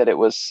thought that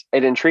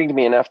it intrigued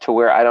me enough to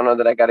where I don't know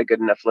that I got a good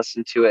enough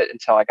listen to it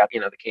until I got,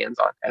 the cans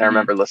on. And I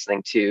remember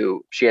listening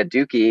to, she had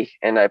Dookie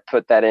and I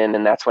put that in,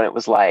 and that's when it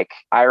was like,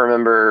 I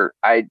remember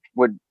I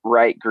would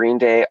write Green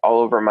Day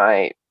all over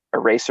my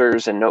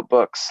erasers and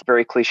notebooks,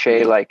 very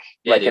cliche, like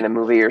in a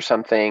movie or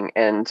something.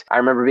 And I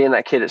remember being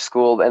that kid at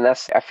school, and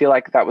I feel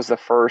like that was the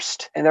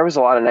first, and there was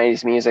a lot of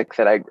 90s music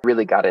that I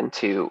really got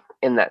into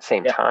in that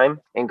same time.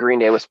 And Green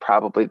Day was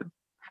probably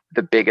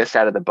the biggest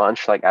out of the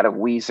bunch, like out of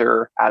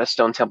Weezer, out of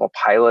Stone Temple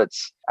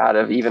Pilots, out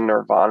of even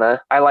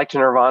Nirvana. I liked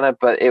Nirvana,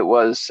 but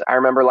I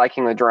remember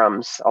liking the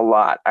drums a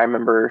lot. I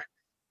remember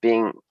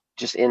being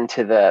just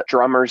into the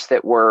drummers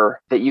that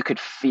you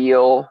could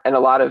feel. And a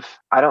lot of,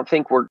 I don't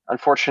think we're,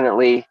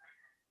 unfortunately,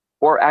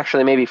 or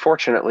actually maybe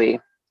fortunately,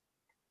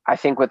 I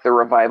think with the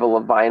revival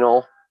of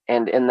vinyl,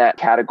 and in that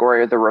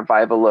category, the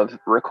revival of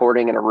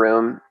recording in a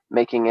room,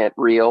 making it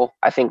real,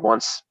 I think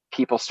once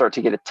people start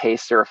to get a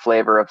taste or a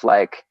flavor of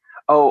like,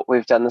 oh,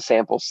 we've done the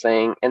samples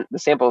thing, and the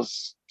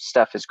samples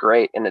stuff is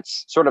great, and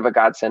it's sort of a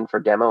godsend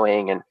for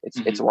demoing, and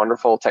it's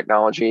wonderful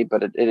technology,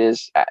 but it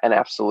is an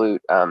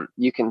absolute,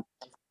 you can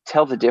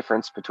tell the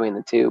difference between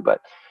the two.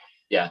 But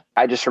yeah,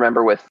 I just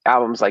remember with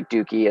albums like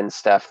Dookie and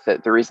stuff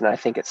that the reason I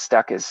think it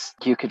stuck is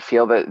you could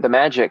feel the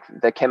magic,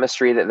 the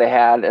chemistry that they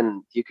had,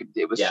 and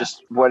it was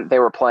just what they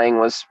were playing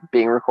was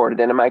being recorded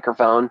in a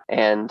microphone,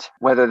 and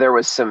whether there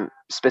was some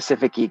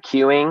specific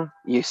EQing,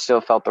 you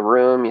still felt the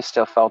room, you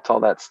still felt all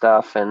that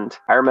stuff. And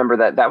I remember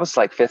that was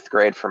like 5th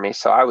grade for me.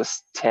 So I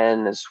was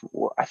 10 as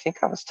well. I think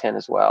I was 10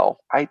 as well.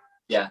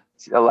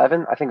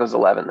 11, I think it was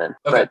 11 then.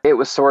 Okay. But it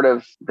was sort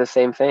of the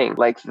same thing.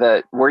 Like,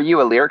 were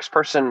you a lyrics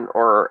person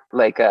or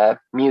like a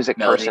music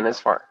Melody. person?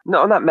 As far,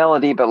 no, not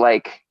melody, but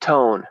like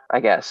tone, I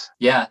guess.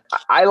 Yeah,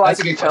 I like that's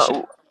a good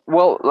question.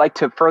 Well, like,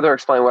 to further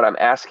explain what I'm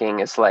asking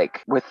is,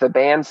 like, with the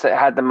bands that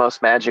had the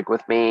most magic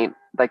with me,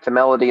 like, the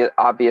melody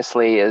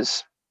obviously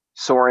is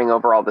soaring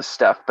over all this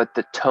stuff, but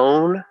the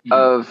tone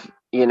of,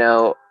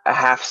 a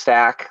half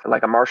stack,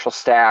 like a Marshall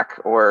stack,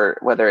 or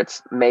whether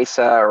it's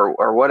Mesa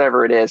or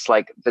whatever it is,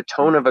 like the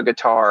tone of a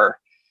guitar,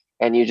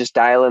 and you just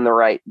dial in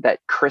that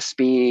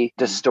crispy,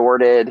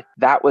 distorted,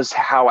 that was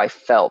how I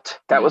felt.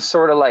 That was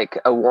sort of like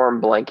a warm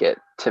blanket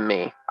to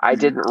me. I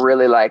didn't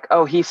really like,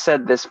 oh, he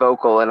said this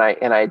vocal and I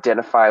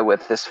identify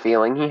with this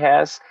feeling he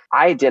has.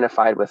 I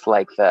identified with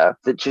like the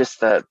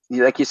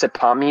like you said,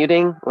 palm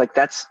muting, like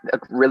that's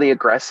really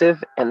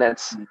aggressive, and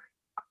that's,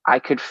 I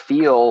could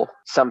feel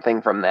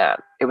something from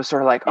that. It was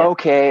sort of like,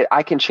 okay,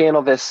 I can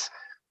channel this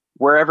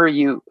wherever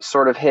you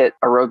sort of hit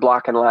a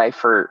roadblock in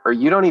life, or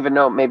you don't even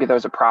know, maybe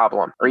there's a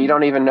problem, or you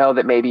don't even know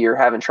that maybe you're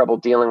having trouble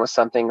dealing with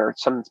something, or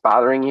something's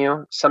bothering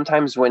you.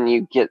 Sometimes when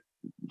you get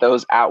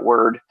those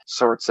outward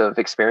sorts of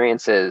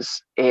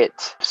experiences, it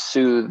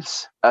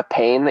soothes a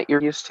pain that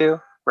you're used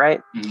to,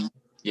 right?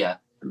 Yeah.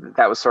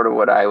 That was sort of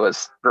what I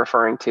was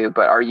referring to.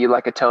 But are you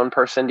like a tone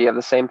person? Do you have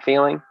the same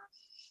feeling?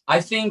 I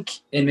think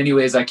in many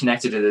ways I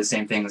connected to the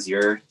same things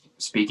you're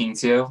speaking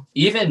to.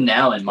 Even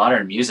now in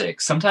modern music,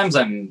 sometimes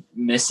I'm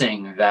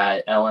missing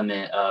that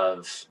element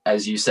of,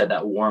 as you said,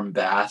 that warm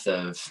bath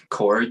of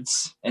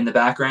chords in the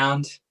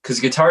background, because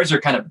guitars are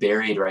kind of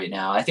buried right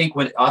now. I think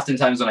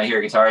oftentimes when I hear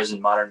guitars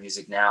in modern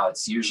music now,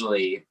 it's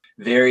usually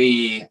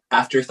very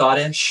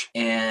afterthought-ish,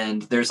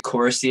 and there's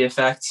chorusy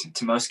effect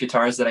to most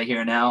guitars that I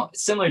hear now,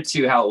 similar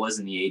to how it was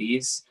in the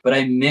 80s, but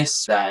I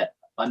miss that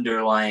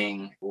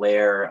underlying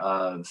layer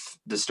of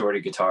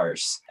distorted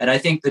guitars. And I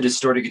think the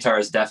distorted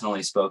guitars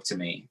definitely spoke to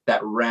me.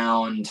 That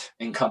round,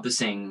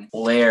 encompassing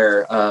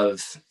layer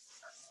of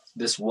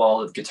this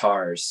wall of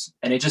guitars,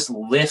 and it just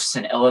lifts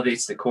and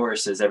elevates the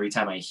choruses every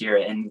time I hear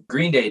it. And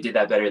Green Day did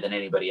that better than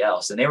anybody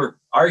else, and they were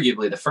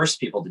arguably the first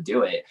people to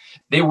do it.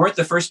 They weren't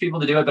the first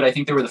people to do it, but I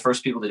think they were the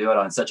first people to do it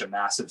on such a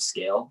massive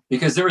scale,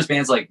 because there was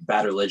bands like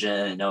Bad Religion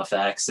and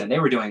NoFX, and they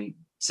were doing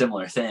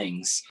similar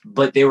things,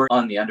 but they were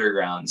on the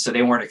underground, so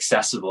they weren't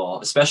accessible,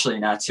 especially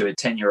not to a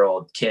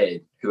 10-year-old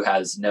kid who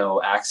has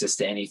no access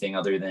to anything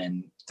other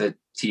than the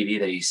TV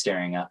that he's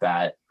staring up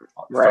at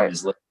from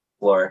his living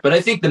floor. But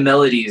I think the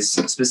melodies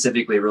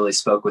specifically really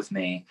spoke with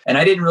me, and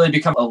I didn't really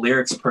become a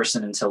lyrics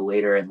person until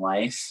later in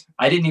life.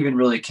 I didn't even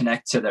really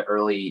connect to the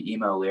early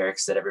emo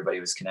lyrics that everybody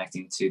was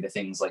connecting to, the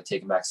things like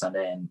Taking Back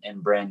Sunday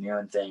and Brand New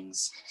and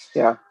things.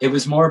 Yeah. It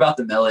was more about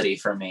the melody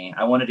for me.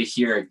 I wanted to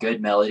hear a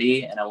good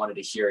melody, and I wanted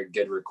to hear a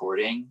good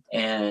recording.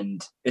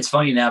 And it's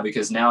funny now,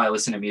 because now I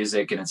listen to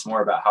music and it's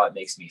more about how it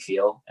makes me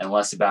feel and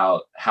less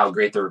about how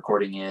great the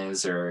recording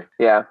is, or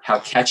how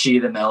catchy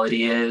the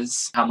melody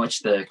is, how much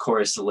the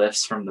chorus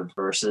lifts from the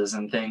verses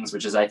and things,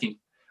 which is, I think,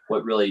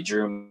 what really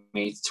drew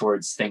me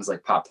towards things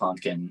like pop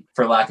punk and,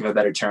 for lack of a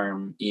better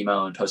term,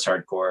 emo and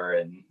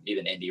post-hardcore and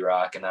even indie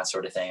rock and that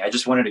sort of thing. I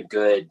just wanted a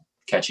good,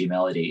 catchy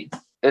melody.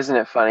 Isn't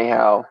it funny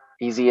how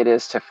easy it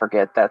is to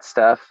forget that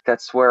stuff?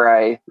 That's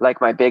where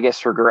my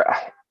biggest regret.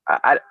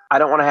 I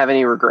don't want to have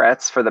any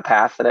regrets for the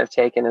path that I've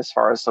taken as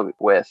far as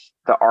with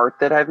the art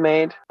that I've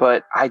made,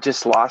 but I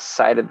just lost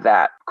sight of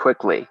that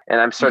quickly. And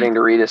I'm starting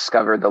to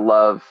rediscover the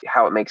love,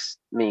 how it makes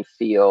me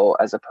feel,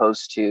 as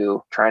opposed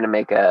to trying to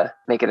make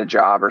it a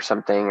job or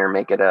something, or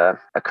make it a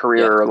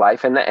career or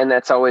life. And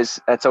that's always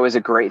a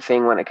great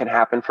thing when it can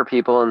happen for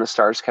people and the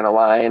stars can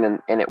align,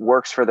 and it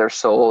works for their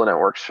soul, and it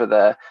works for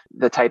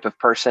the type of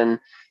person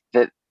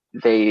that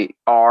they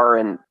are,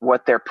 and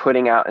what they're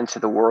putting out into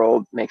the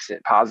world makes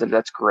it positive.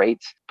 That's great.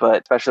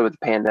 But especially with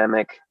the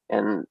pandemic,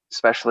 and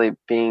especially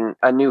being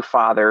a new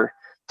father,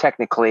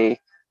 technically,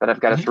 but I've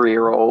got a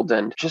 3-year-old,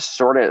 and just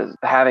sort of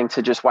having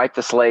to just wipe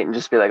the slate and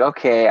just be like,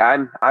 okay,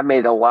 I've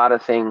made a lot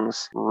of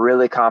things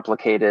really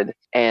complicated,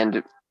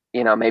 and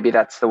maybe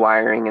that's the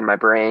wiring in my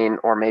brain,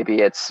 or maybe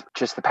it's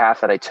just the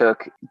path that I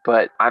took.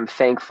 But I'm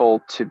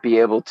thankful to be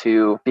able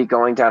to be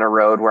going down a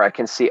road where I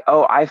can see,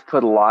 oh, I've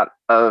put a lot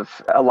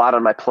of a lot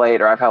on my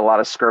plate, or I've had a lot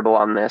of scribble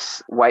on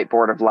this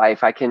whiteboard of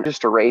life, I can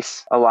just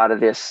erase a lot of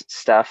this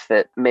stuff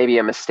that maybe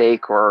a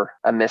mistake or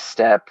a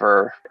misstep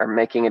or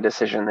making a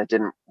decision that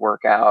didn't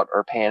work out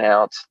or pan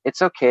out.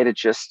 It's okay to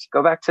just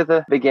go back to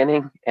the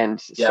beginning and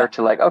start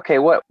to like, okay,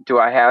 what do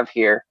I have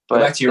here? Go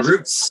back to your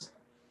roots.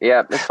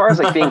 Yeah, as far as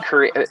like being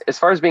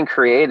being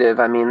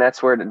creative, I mean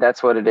that's what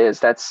it is.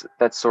 That's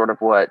sort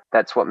of what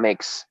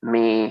makes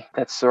me.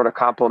 That's sort of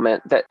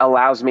compliment that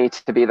allows me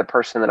to be the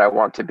person that I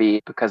want to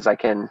be, because I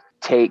can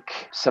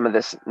take some of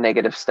this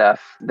negative stuff,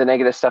 the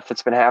negative stuff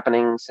that's been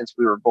happening since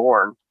we were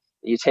born.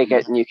 You take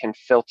it and you can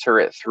filter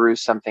it through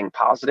something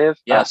positive.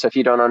 Yeah. So if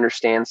you don't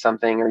understand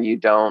something, or you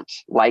don't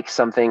like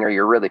something, or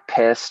you're really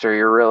pissed, or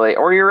you're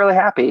really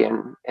happy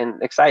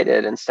and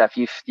excited and stuff,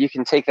 you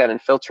can take that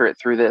and filter it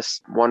through this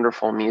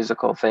wonderful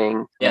musical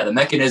thing. Yeah, the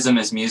mechanism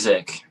is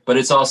music, but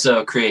it's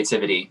also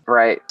creativity.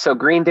 Right. So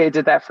Green Day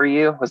did that for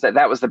you? Was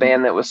that was the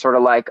band that was sort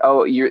of like,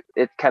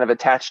 it kind of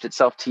attached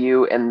itself to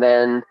you and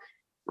then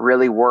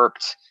really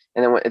worked?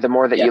 And then the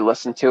more that you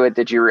listened to it,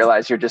 did you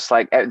realize you're just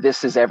like,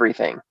 this is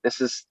everything. This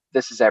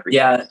is everything.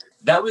 Yeah,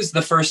 that was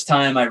the first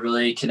time I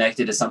really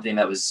connected to something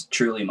that was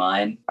truly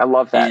mine. I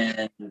love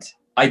that. And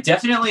I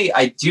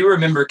do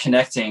remember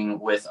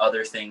connecting with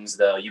other things,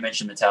 though. You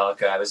mentioned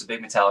Metallica. I was a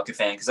big Metallica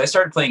fan because I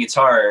started playing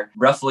guitar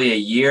roughly a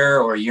year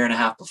or a year and a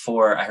half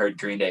before I heard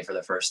Green Day for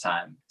the first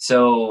time.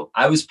 So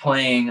I was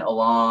playing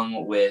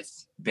along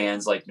with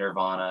bands like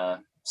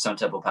Nirvana, Stone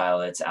Temple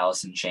Pilots,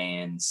 Alice in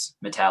Chains,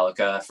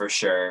 Metallica for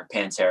sure,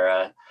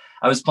 Pantera.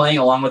 I was playing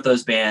along with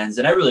those bands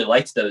and I really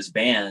liked those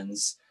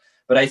bands,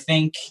 but I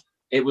think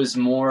it was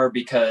more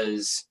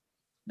because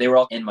they were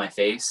all in my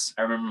face.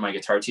 I remember my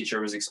guitar teacher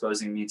was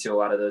exposing me to a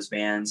lot of those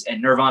bands,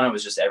 and Nirvana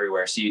was just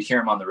everywhere. So you'd hear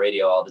them on the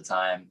radio all the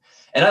time.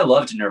 And I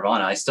loved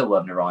Nirvana. I still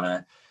love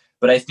Nirvana.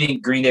 But I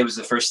think Green Day was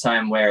the first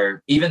time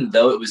where, even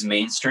though it was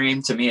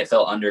mainstream, to me, it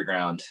felt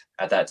underground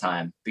at that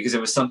time because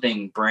it was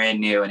something brand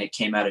new and it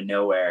came out of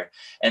nowhere.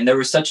 And there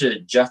was such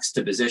a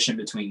juxtaposition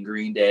between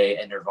Green Day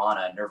and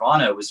Nirvana.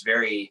 Nirvana was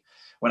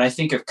when I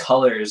think of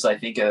colors, I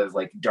think of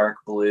like dark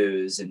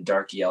blues and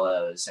dark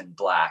yellows and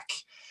black.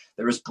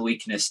 There was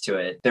bleakness to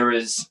it. There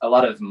was a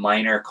lot of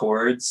minor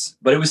chords,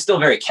 but it was still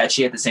very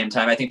catchy at the same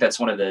time. I think that's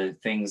one of the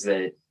things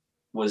that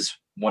was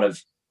one of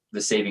the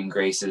saving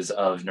graces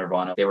of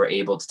Nirvana. They were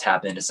able to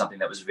tap into something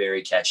that was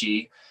very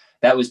catchy.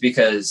 That was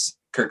because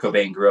Kurt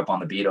Cobain grew up on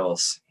the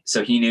Beatles.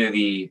 So he knew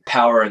the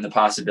power and the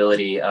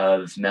possibility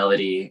of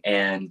melody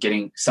and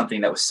getting something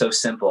that was so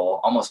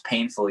simple, almost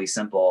painfully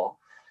simple.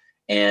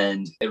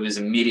 And it was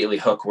immediately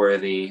hook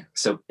worthy.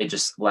 So it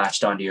just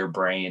latched onto your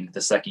brain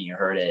the second you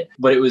heard it.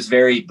 But it was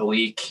very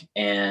bleak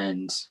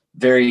and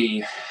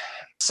very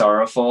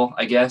sorrowful,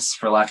 I guess,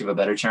 for lack of a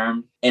better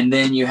term. And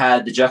then you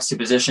had the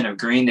juxtaposition of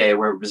Green Day,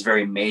 where it was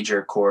very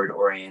major chord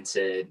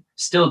oriented,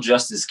 still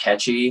just as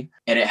catchy.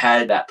 And it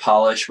had that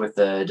polish with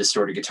the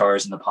distorted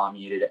guitars and the palm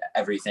muted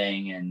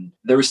everything. And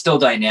there was still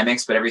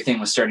dynamics, but everything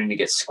was starting to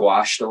get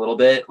squashed a little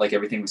bit, like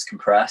everything was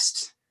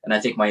compressed. And I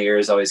think my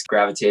ears always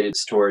gravitated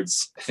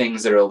towards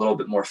things that are a little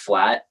bit more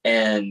flat.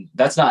 And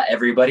that's not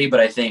everybody, but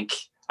I think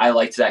I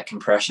liked that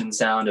compression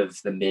sound of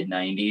the mid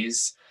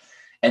 90s.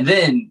 And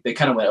then they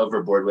kind of went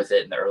overboard with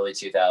it in the early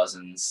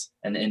 2000s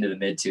and into the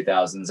mid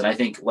 2000s. And I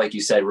think, like you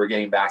said, we're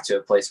getting back to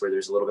a place where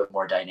there's a little bit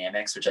more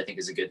dynamics, which I think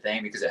is a good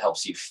thing because it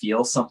helps you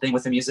feel something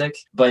with the music.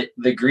 But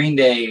the Green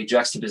Day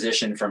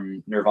juxtaposition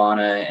from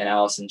Nirvana and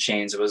Alice in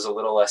Chains was a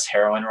little less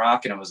heroin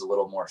rock and it was a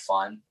little more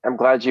fun. I'm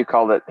glad you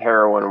called it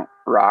heroin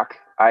rock.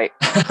 I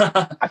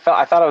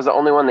thought I was the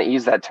only one that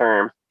used that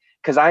term.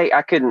 Because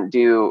I couldn't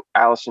do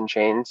Alice in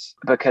Chains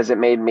because it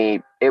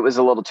was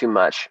a little too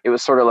much. It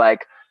was sort of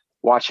like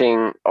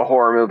watching a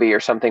horror movie or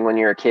something when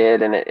you're a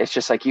kid, and it's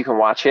just like you can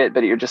watch it,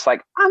 but you're just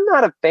like, I'm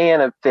not a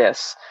fan of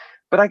this,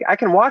 but I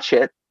can watch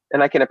it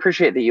and I can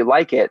appreciate that you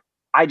like it.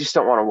 I just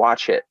don't want to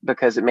watch it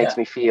because it makes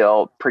me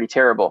feel pretty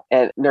terrible.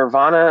 And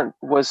Nirvana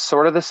was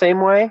sort of the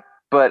same way,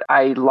 but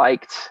I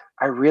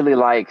really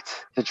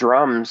liked the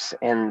drums,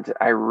 and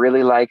I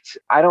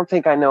don't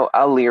think I know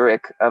a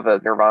lyric of a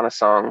Nirvana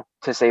song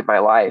to save my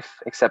life,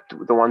 except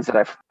the ones that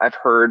I've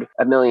heard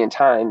a million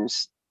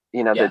times,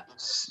 that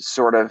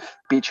sort of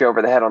beat you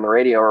over the head on the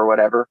radio or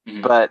whatever.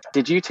 Mm-hmm. But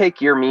did you take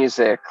your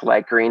music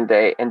like Green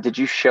Day and did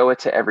you show it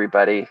to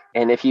everybody?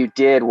 And if you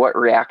did, what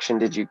reaction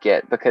did you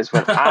get? Because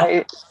when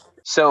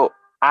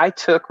I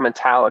took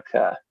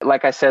Metallica,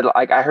 like I said,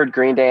 like I heard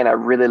Green Day and I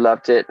really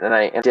loved it and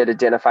I did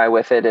identify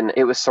with it. And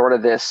it was sort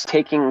of this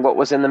taking what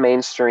was in the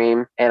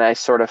mainstream, and I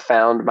sort of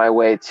found my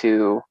way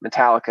to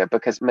Metallica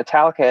because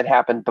Metallica had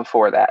happened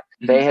before that.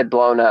 Mm-hmm. They had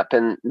blown up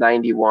in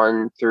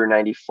 91 through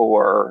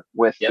 94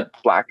 with the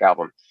Black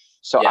Album.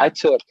 So I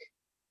took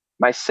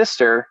my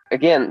sister,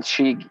 again,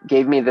 she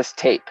gave me this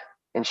tape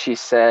and she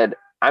said,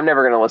 I'm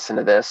never going to listen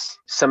to this.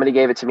 Somebody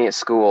gave it to me at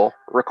school,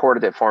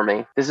 recorded it for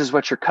me. This is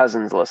what your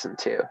cousins listen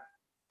to.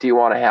 Do you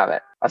want to have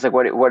it? I was like,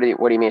 what do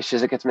you mean?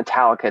 She's like, it's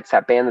Metallica. It's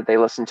that band that they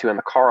listen to in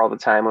the car all the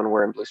time when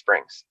we're in Blue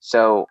Springs.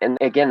 So, and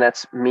again,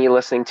 that's me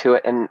listening to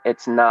it, and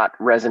it's not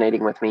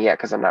resonating with me yet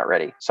because I'm not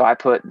ready. So I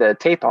put the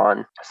tape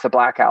on. It's the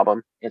Black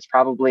Album. It's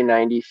probably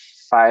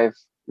 95,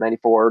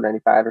 94,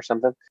 95 or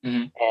something.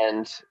 Mm-hmm.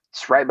 And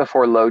it's right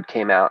before Load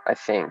came out, I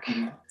think.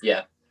 Mm-hmm.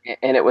 Yeah.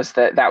 And it was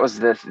that was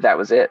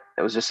it.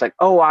 It was just like,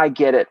 oh, I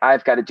get it.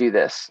 I've got to do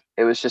this.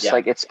 It was just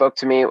like, it spoke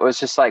to me. It was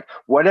just like,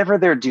 whatever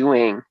they're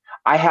doing,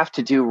 I have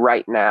to do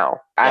right now.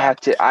 I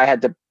had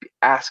to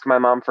ask my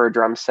mom for a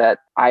drum set.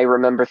 I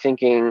remember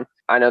thinking,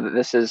 I know that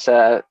this is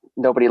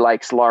nobody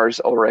likes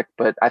Lars Ulrich,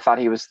 but I thought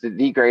he was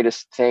the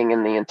greatest thing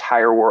in the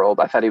entire world.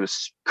 I thought he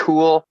was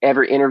cool.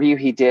 Every interview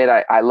he did,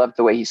 I loved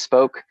the way he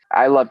spoke.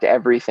 I loved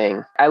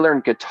everything. I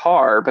learned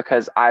guitar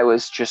because I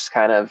was just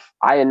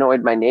I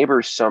annoyed my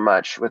neighbors so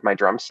much with my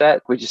drum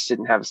set. We just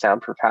didn't have a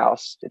soundproof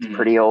house. It's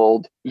pretty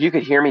old. You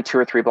could hear me 2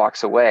 or 3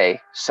 blocks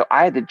away. So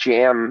I had to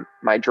jam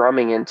my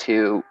drumming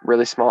into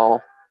really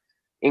small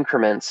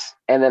increments.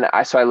 And then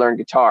I learned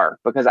guitar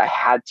because I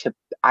had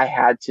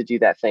to do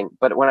that thing.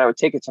 But when I would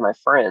take it to my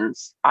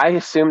friends, I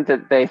assumed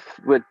that they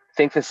would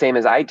think the same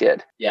as I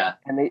did. Yeah.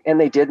 And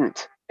they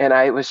didn't. And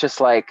I was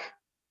just like,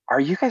 are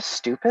you guys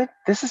stupid?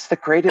 This is the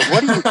greatest.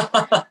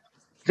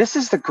 This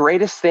is the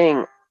greatest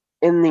thing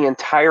in the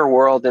entire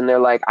world. And they're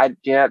like, I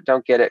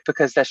don't get it,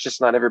 because that's just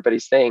not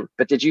everybody's thing.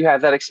 But did you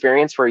have that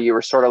experience where you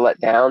were sort of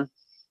let down?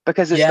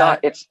 Because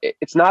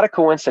it's not a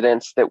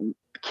coincidence that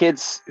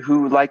kids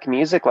who like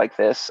music like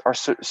this are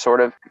sort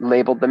of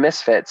labeled the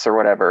misfits or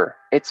whatever.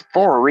 It's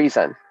for a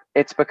reason.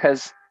 It's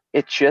because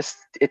it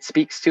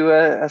speaks to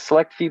a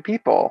select few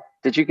people.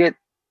 Did you get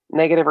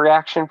negative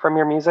reaction from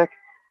your music?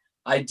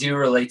 I do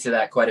relate to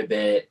that quite a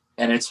bit.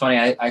 And it's funny,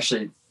 I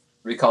actually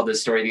recalled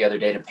this story the other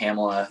day to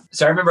Pamela.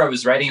 So I remember I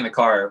was riding in the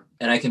car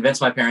and I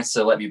convinced my parents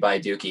to let me buy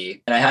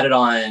Dookie. And I had it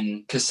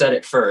on cassette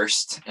at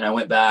first, and I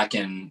went back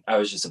and I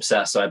was just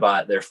obsessed. So I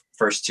bought their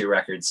first 2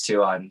 records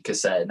too on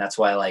cassette. And that's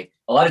why, like,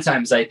 a lot of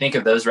times I think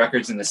of those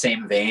records in the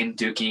same vein,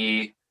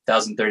 Dookie,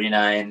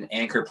 1039,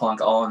 Anchor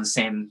Plunk, all in the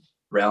same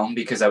realm,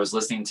 because I was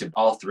listening to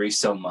all 3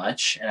 so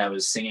much and I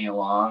was singing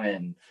along,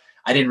 and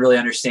I didn't really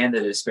understand the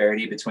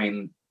disparity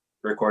between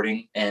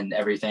recording and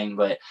everything.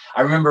 But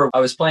I remember I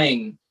was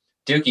playing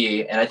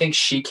Dookie, and I think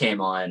she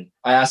came on.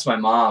 I asked my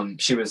mom,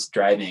 she was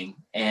driving,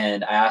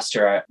 and I asked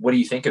her, what do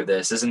you think of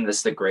this? Isn't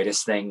this the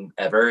greatest thing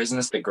ever? Isn't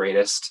this the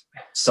greatest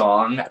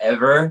song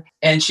ever?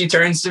 And she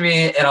turns to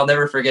me, and I'll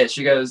never forget.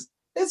 She goes,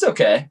 it's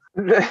okay.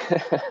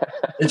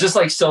 It's just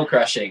like soul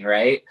crushing,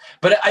 right?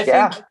 But I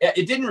think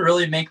it didn't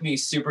really make me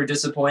super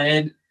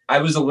disappointed. I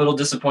was a little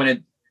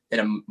disappointed in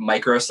a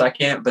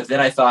microsecond, but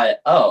then I thought,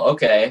 oh,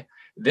 okay,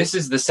 this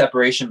is the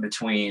separation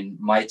between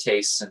my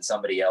tastes and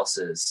somebody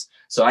else's.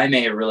 So I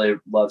may really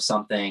love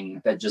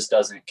something that just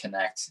doesn't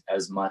connect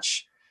as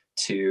much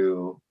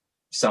to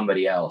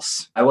somebody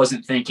else. I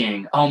wasn't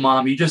thinking, oh,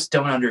 Mom, you just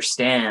don't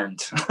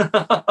understand.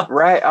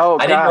 Right. Oh,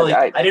 I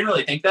didn't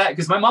really think that,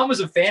 because my mom was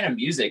a fan of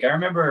music. I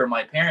remember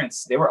my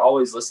parents, they were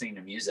always listening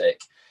to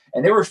music,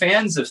 and they were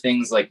fans of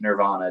things like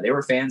Nirvana. They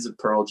were fans of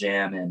Pearl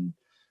Jam and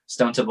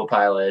Stone Temple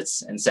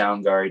Pilots and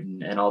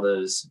Soundgarden and all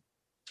those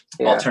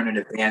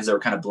alternative bands that were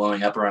kind of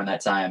blowing up around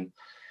that time.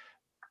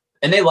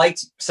 And they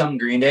liked some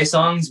Green Day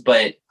songs,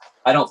 but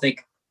I don't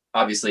think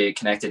obviously it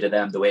connected to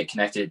them the way it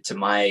connected to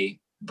my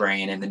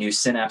brain and the new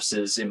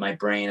synapses in my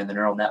brain and the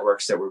neural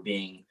networks that were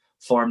being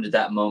formed at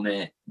that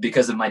moment.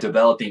 Because of my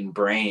developing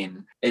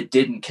brain, it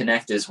didn't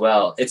connect as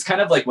well. It's kind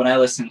of like when I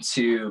listen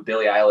to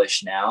Billie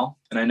Eilish now,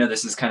 and I know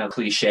this is kind of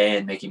cliche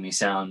and making me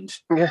sound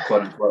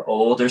quote unquote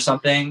old or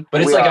something,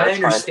 but it's I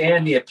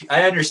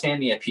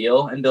understand the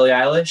appeal in Billie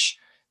Eilish,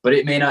 but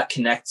it may not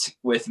connect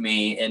with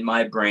me in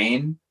my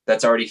brain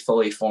that's already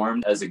fully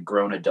formed as a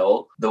grown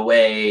adult, the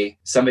way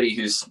somebody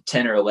who's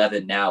 10 or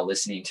 11 now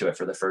listening to it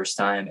for the first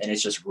time, and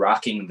it's just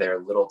rocking their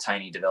little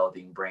tiny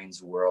developing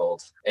brain's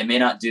world. It may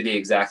not do the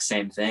exact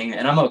same thing,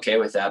 and I'm okay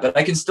with that, but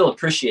I can still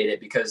appreciate it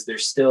because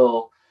there's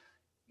still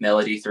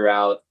melody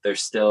throughout,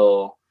 there's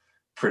still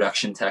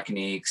production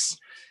techniques,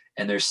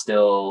 and there's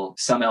still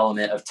some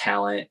element of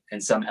talent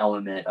and some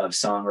element of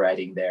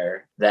songwriting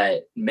there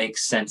that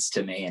makes sense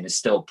to me and is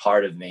still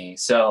part of me.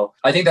 So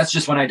I think that's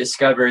just when I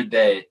discovered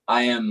that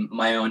I am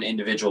my own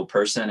individual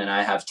person and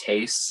I have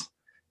tastes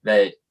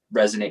that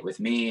resonate with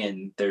me.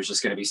 And there's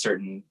just going to be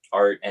certain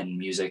art and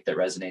music that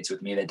resonates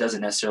with me that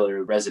doesn't necessarily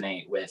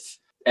resonate with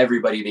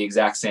everybody the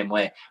exact same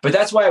way. But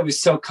that's why it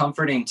was so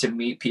comforting to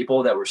meet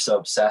people that were so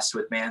obsessed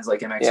with bands like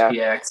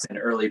MXPX and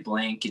early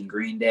Blink and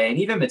Green Day and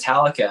even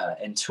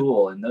Metallica and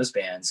Tool and those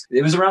bands.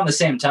 It was around the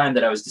same time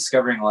that I was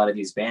discovering a lot of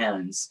these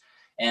bands,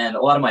 and a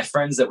lot of my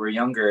friends that were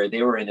younger,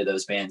 they were into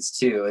those bands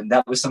too, and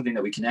that was something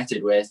that we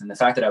connected with. And the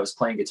fact that I was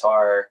playing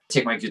guitar,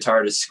 take my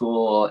guitar to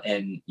school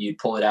and you'd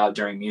pull it out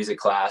during music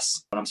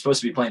class when I'm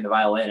supposed to be playing the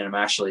violin, and I'm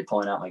actually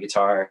pulling out my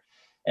guitar,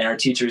 and our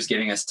teacher's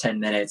giving us 10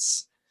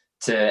 minutes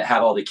to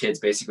have all the kids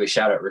basically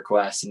shout out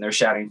requests, and they're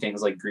shouting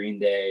things like Green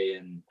Day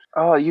and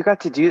you got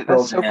to do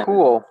that's so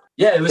cool.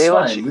 Yeah, it was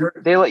fun.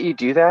 They let you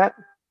do that?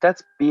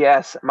 That's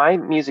BS. My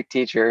music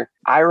teacher,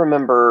 I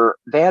remember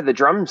they had the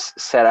drums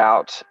set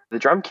out, the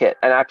drum kit,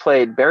 and I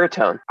played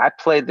baritone. I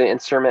played the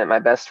instrument my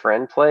best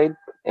friend played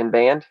in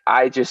band.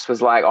 I just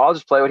was like, I'll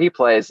just play what he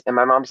plays. And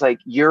my mom's like,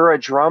 you're a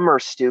drummer,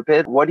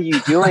 stupid. What are you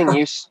doing?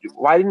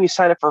 Why didn't you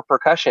sign up for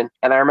percussion?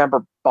 And I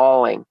remember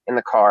bawling in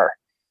the car.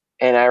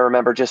 And I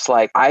remember just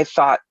like, I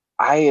thought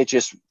I had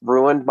just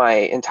ruined my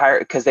entire,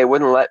 because they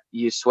wouldn't let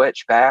you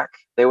switch back.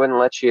 They wouldn't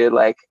let you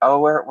like, oh,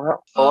 we're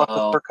full up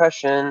with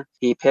percussion.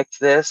 He picked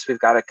this. We've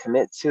got to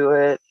commit to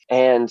it.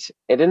 And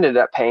it ended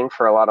up paying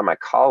for a lot of my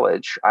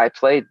college. I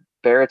played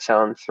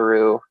baritone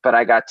through, but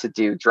I got to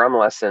do drum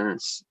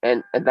lessons.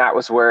 And that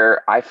was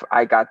where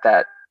I got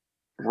that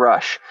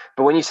rush.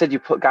 But when you said you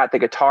got the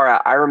guitar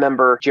out, I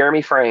remember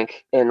Jeremy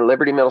Frank in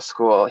Liberty Middle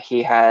School.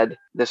 He had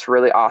this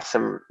really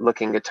awesome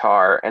looking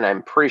guitar, and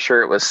I'm pretty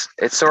sure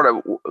it sort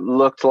of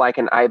looked like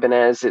an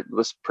Ibanez. It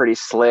was pretty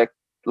slick,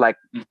 like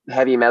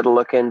heavy metal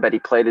looking, but he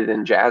played it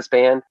in jazz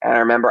band. And I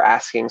remember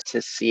asking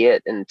to see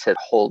it and to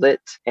hold it.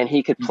 And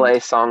he could play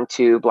song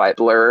tube like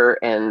Blur,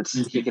 and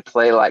he could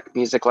play like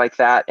music like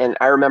that. And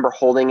I remember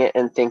holding it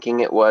and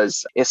thinking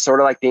it's sort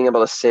of like being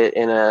able to sit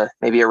in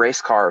maybe a race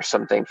car or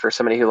something for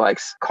somebody who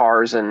likes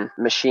cars and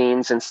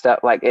machines and stuff.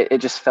 Like it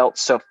just felt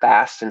so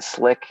fast and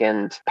slick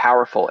and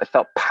powerful. It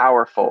felt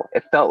powerful.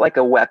 It felt like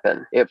a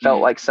weapon. It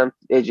felt like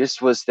it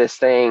just was this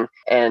thing.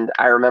 And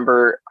I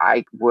remember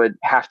I would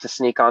have to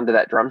sneak onto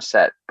that drum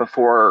set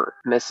before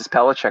Mrs.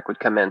 Pelichek would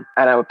come in,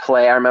 and I would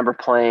play. I remember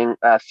playing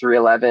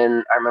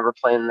 311. I remember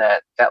playing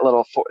that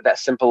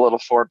simple little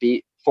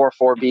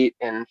 4/4 beat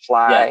in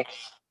Fly. Yeah.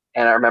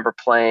 And I remember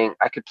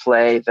I could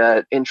play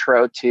the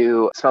intro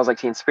to Smells Like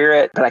Teen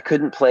Spirit, but I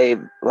couldn't play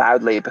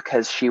loudly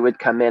because she would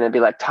come in and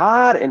be like,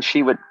 Todd, and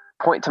she would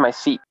point to my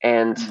seat,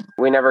 and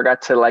we never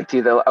got to like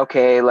do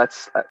okay,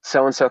 let's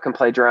so-and-so can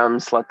play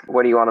drums,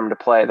 what do you want them to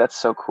play? That's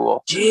so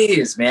cool.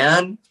 Jeez,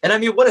 man. And I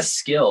mean, what a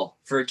skill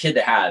for a kid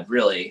to have,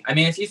 really. I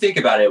mean, if you think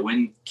about it,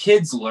 when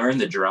kids learn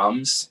the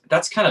drums,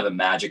 that's kind of a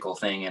magical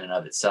thing in and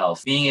of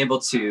itself. Being able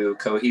to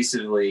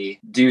cohesively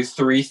do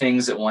 3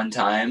 things at one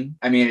time,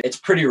 I mean, it's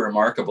pretty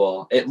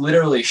remarkable. It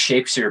literally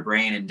shapes your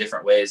brain in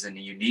different ways and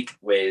unique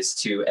ways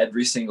to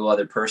every single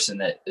other person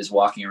that is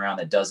walking around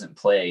that doesn't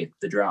play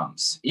the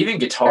drums. Even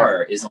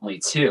guitar is only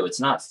 2.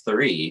 It's not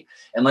 3,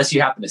 unless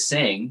you happen to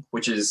sing,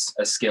 which is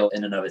a skill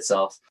in and of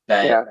itself.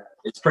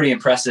 It's pretty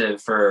impressive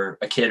for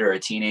a kid or a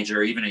teenager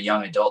or even a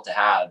young adult to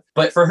have.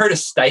 But for her to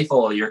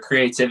stifle your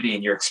creativity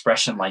and your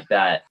expression like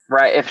that.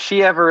 Right. If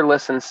she ever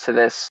listens to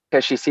this,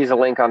 because she sees a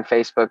link on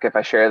Facebook if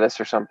I share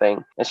this or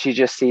something, and she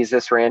just sees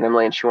this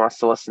randomly and she wants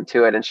to listen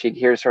to it, and she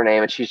hears her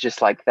name and she's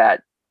just like,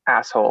 that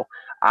asshole.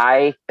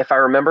 If I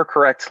remember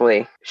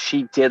correctly,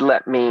 she did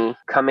let me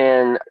come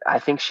in. I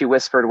think she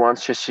whispered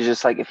once, she's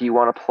just like, if you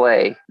want to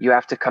play, you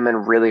have to come in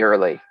really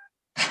early.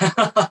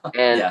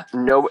 And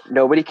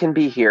nobody can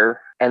be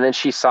here. And then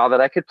she saw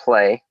that I could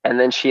play, and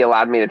then she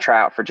allowed me to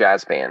try out for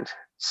jazz band.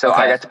 So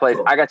I got to play.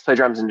 Cool. I got to play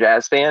drums in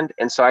jazz band,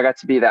 and so I got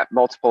to be that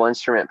multiple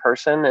instrument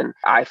person, and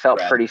I felt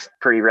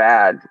pretty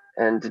rad.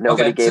 And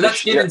nobody gave. So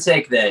that's give and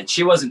take. Then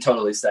she wasn't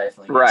totally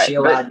stifling. Right. She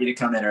allowed you to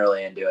come in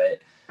early and do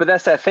it. But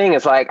that's that thing,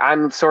 is like,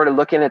 I'm sort of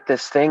looking at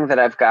this thing that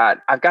I've got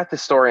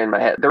this story in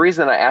my head. The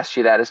reason I asked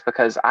you that is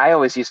because I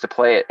always used to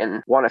play it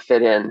and want to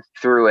fit in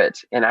through it.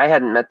 And I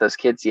hadn't met those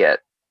kids yet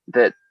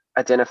that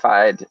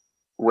identified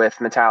with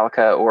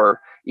Metallica, or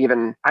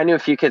even I knew a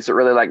few kids that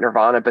really liked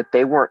Nirvana, but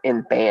they weren't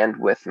in band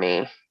with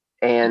me.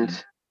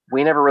 And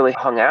we never really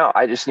hung out.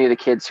 I just knew the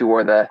kids who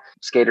wore the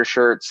skater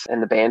shirts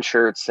and the band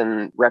shirts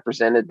and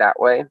represented that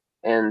way.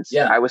 And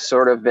I was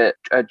sort of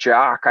a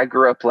jock. I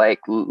grew up like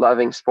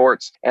loving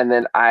sports. And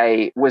then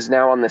I was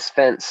now on this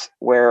fence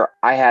where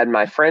I had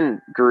my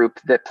friend group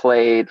that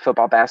played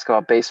football,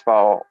 basketball,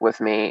 baseball with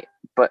me,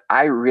 but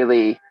I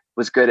really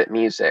was good at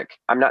music.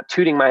 I'm not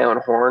tooting my own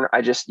horn.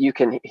 You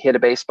can hit a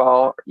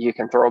baseball, you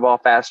can throw a ball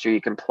faster,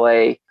 you can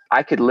play.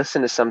 I could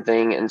listen to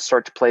something and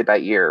start to play by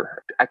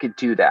ear. I could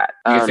do that.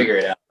 You can figure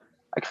it out.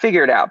 I could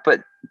figure it out.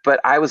 But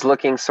I was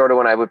looking sort of,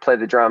 when I would play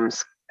the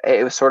drums,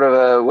 it was sort of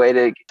a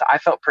way I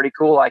felt pretty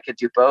cool. I could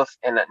do both,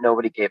 and that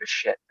nobody gave a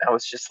shit. I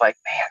was just like,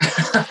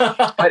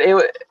 man, but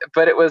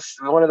it was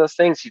one of those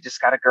things. You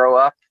just got to grow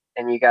up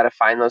and you got to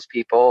find those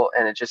people.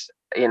 And it just,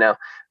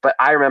 but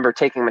I remember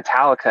taking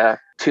Metallica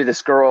to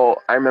this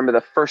girl. I remember the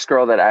first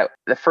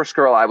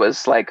girl I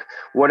was like,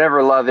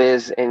 whatever love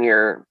is in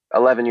your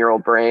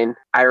 11-year-old brain.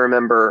 I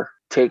remember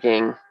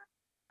taking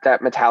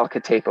that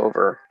Metallica tape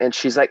over, and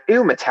she's like,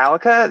 ew,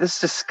 Metallica? This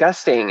is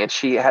disgusting. And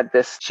she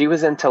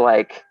was into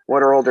like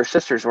what her older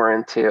sisters were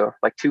into,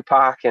 like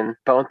Tupac and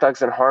Bone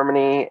Thugs and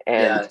Harmony.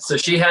 And so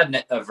she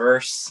had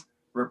a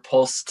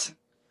repulsed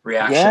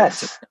reaction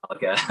to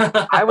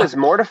Metallica. I was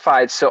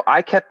mortified. So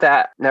I kept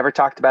that, never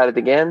talked about it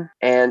again.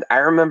 And I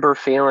remember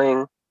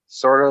feeling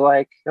sort of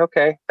like,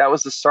 okay, that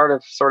was the start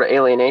of sort of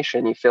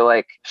alienation. You feel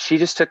like she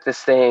just took this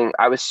thing.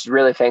 I was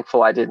really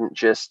thankful I didn't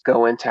just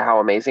go into how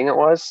amazing it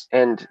was.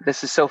 And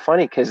this is so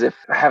funny because if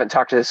I haven't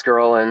talked to this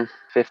girl in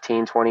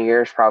 15, 20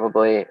 years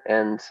probably.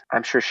 And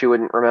I'm sure she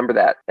wouldn't remember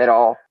that at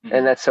all. Mm-hmm.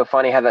 And that's so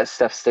funny how that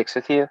stuff sticks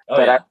with you. Oh,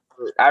 but yeah.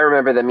 I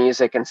remember the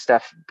music and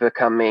stuff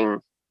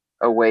becoming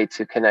a way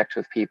to connect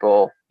with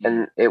people.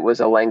 And it was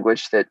a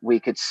language that we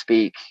could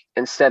speak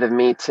instead of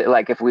me to,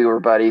 like, if we were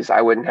buddies,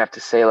 I wouldn't have to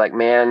say like,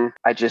 man,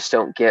 I just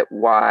don't get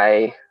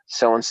why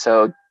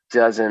so-and-so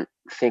doesn't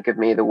think of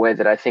me the way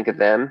that I think of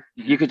them.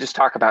 You could just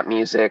talk about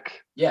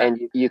music,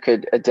 and you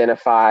could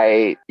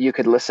identify, you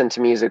could listen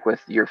to music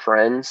with your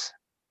friends.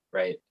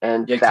 Right.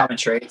 And you had common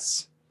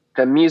traits.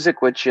 The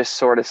music would just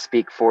sort of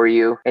speak for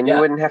you, and you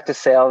wouldn't have to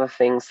say all the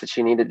things that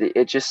you needed to.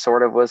 It just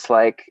sort of was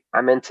like,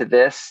 I'm into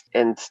this,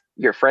 and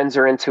your friends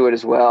are into it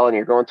as well, and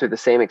you're going through the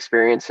same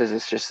experiences.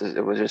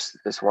 It was just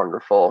this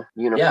wonderful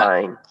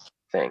unifying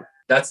thing.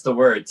 That's the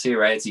word too,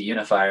 right? It's a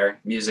unifier.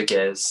 Music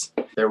is.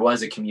 There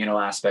was a communal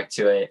aspect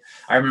to it.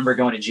 I remember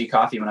going to G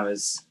Coffee when I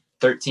was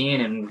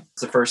 13, and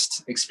it's the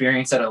first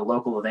experience at a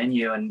local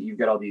venue, and you've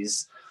got all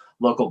these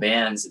local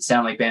bands that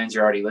sound like bands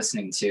you're already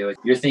listening to.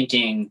 You're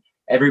thinking,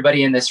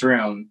 everybody in this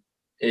room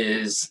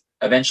is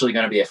eventually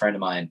going to be a friend of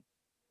mine.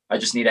 I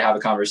just need to have a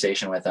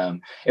conversation with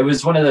them. It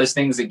was one of those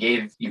things that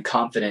gave you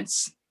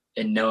confidence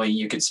in knowing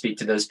you could speak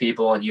to those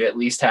people, and you at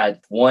least had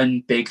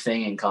one big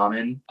thing in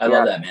common. I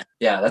love that, man.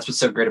 Yeah, that's what's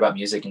so great about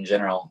music in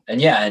general.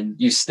 And and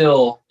you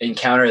still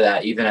encounter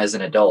that even as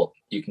an adult.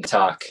 You can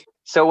talk.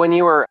 So when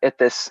you were at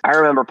this, I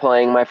remember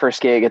playing my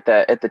first gig at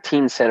the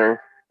teen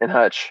center in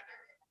Hutch.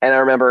 And I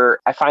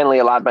remember I finally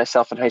allowed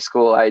myself in high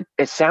school.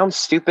 It sounds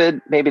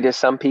stupid maybe to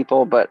some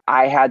people, but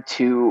I had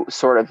to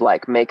sort of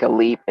like make a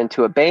leap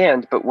into a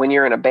band. But when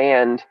you're in a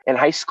band in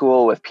high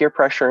school with peer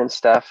pressure and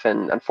stuff,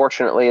 and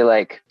unfortunately,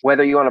 like,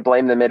 whether you want to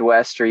blame the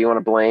Midwest or you want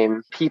to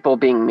blame people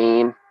being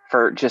mean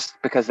for just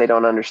because they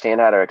don't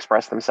understand how to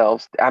express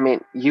themselves. I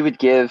mean, you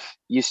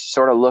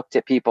sort of looked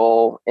at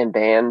people in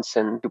bands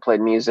and who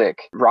played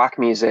music, rock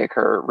music,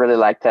 or really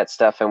liked that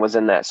stuff and was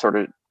in that sort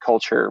of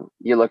culture.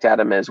 You looked at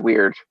them as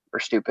weird or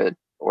stupid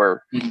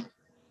or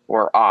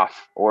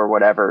off or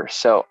whatever.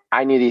 So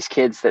I knew these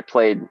kids that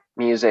played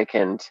music,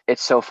 and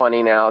it's so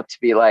funny now to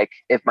be like,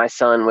 if my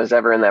son was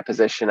ever in that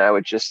position, I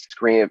would just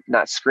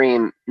not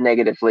scream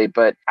negatively,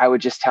 but I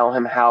would just tell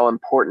him how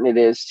important it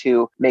is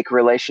to make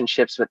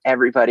relationships with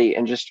everybody,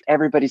 and just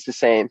everybody's the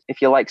same.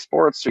 If you like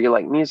sports or you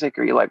like music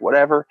or you like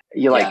whatever,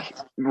 you like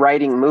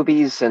writing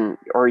movies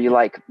or you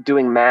like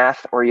doing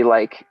math or you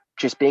like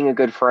just being a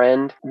good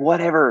friend,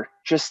 whatever,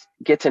 just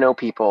get to know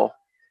people.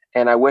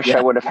 And I wish I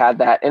would have had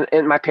that.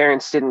 And my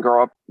parents didn't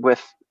grow up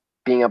with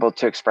being able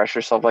to express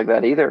yourself like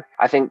that either.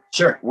 I think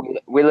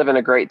we live in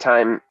a great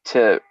time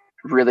to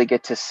really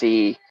get to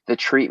see the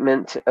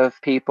treatment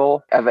of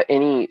people, of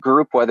any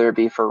group, whether it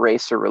be for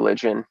race or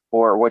religion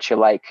or what you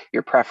like,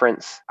 your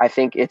preference. I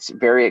think it's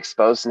very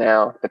exposed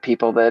now, the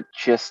people that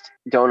just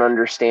don't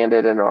understand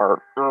it and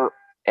are,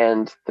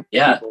 and the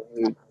people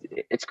who,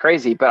 it's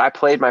crazy. But I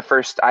played my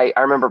first, I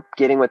remember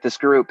getting with this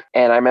group,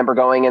 and I remember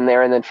going in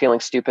there and then feeling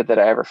stupid that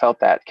I ever felt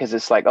that, because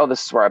it's like, oh,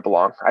 this is where I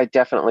belong. I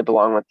definitely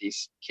belong with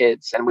these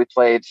kids. And we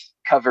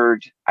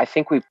I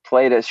think we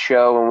played a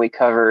show and we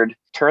covered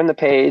Turn the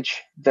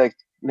Page, the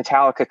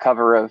Metallica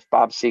cover of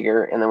Bob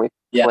Seger, and then we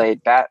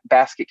played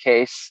Basket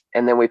Case,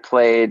 and then we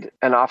played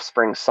an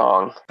Offspring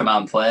song. Come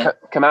Out and Play.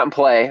 Come Out and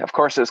Play. Of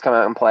course, it was Come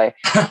Out and Play.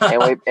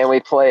 and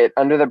we played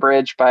Under the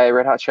Bridge by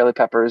Red Hot Chili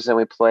Peppers, and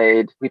we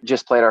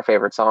just played our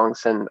favorite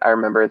songs. And I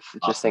remember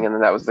just thinking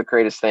that was the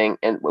greatest thing.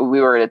 And we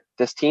were at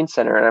this teen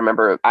center, and I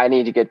remember, I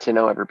need to get to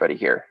know everybody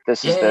here.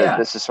 This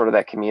is sort of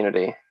that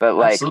community. But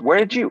like,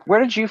 absolutely.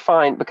 where did you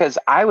find? Because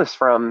I was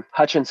from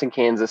Hutchinson,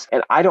 Kansas,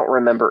 and I don't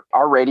remember,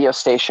 our radio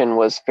station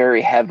was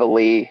very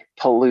heavily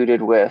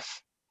polluted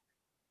with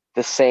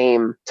the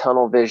same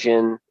tunnel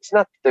vision. It's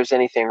not that there's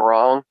anything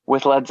wrong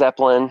with Led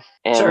Zeppelin.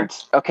 And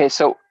okay,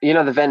 so you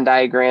know the Venn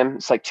diagram,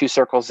 it's like two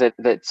circles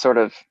that sort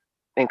of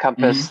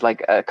encompass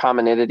like a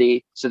common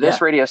entity. So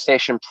this radio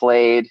station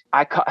played,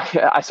 I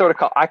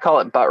call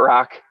it butt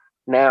rock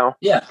now.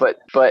 Yeah. But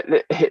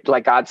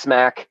like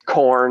Godsmack,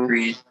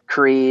 Korn,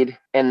 Creed,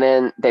 and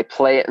then they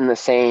play it in the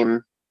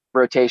same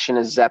rotation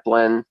as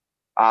Zeppelin,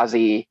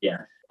 Ozzy. Yeah.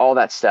 All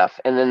that stuff.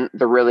 And then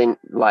the really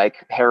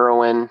like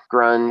heroin,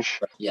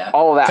 grunge,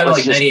 all of that. Kind of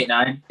like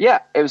 98.9. Yeah,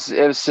 it was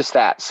just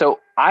that. So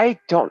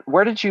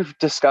where did you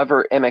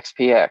discover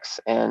MXPX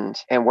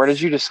and where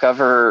did you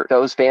discover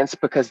those bands?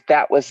 Because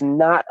that was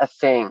not a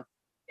thing.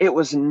 It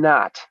was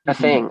not a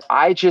thing.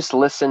 I just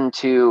listened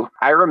to,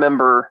 I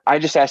remember, I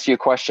just asked you a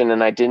question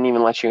and I didn't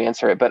even let you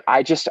answer it, but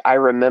I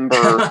remember.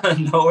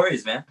 No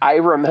worries, man. I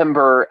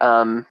remember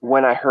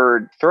when I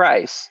heard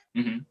Thrice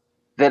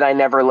that I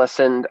never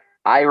listened.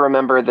 I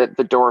remember that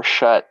the door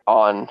shut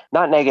on,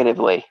 not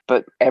negatively,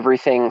 but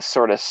everything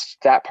sort of,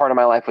 that part of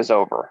my life was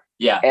over.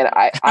 Yeah. And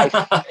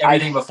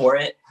everything before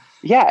it.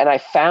 Yeah, and I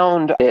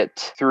found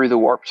it through the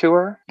Warped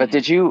Tour. But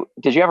Mhm.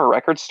 did you have a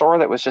record store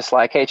that was just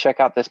like, hey, check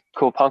out this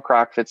cool punk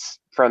rock that's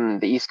from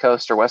the East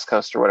Coast or West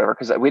Coast or whatever?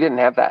 Because we didn't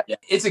have that. Yeah,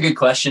 it's a good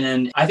question.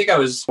 And I think I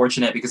was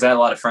fortunate because I had a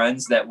lot of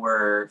friends that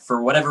were,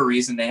 for whatever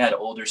reason, they had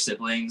older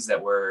siblings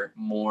that were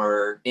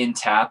more in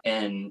tap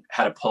and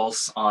had a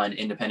pulse on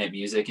independent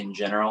music in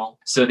general.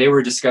 So they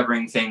were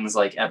discovering things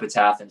like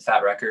Epitaph and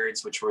Fat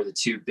Records, which were the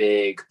two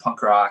big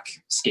punk rock,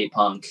 skate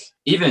punk,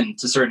 even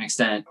to a certain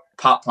extent,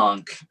 pop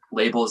punk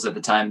labels at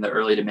the time in the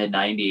early to mid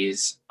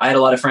 90s. I had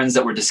a lot of friends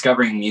that were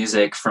discovering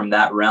music from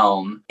that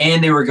realm,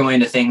 and they were going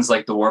to things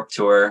like the Warped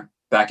Tour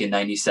back in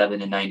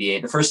 97 and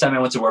 98. The first time I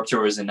went to Warped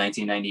Tour was in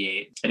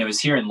 1998, and it was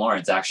here in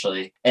Lawrence,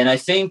 actually. And I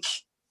think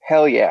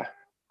Hell yeah.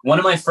 one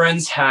of my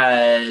friends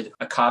had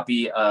a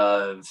copy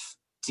of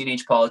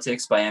Teenage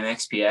Politics by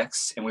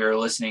MXPX, and we were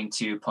listening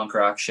to Punk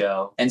Rock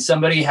Show. And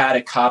somebody had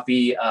a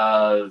copy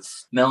of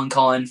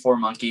Melancholy Four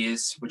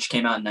Monkeys, which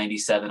came out in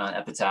 97 on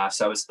Epitaph.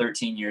 So I was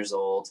 13 years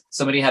old.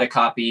 Somebody had a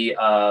copy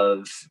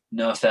of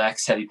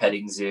NoFX, Heavy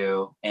Petting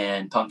Zoo,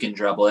 and Pumpkin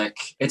Drublick.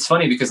 It's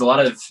funny because a lot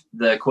of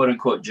the quote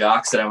unquote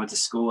jocks that I went to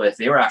school with,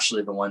 they were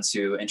actually the ones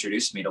who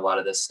introduced me to a lot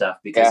of this stuff,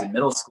 because in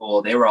middle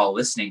school, they were all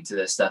listening to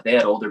this stuff. They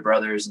had older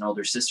brothers and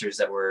older sisters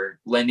that were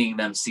lending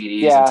them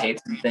CDs and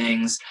tapes and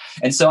things.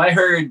 And so I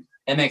heard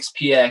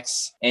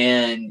MXPX,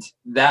 and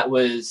that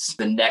was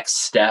the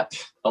next step,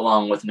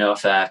 along with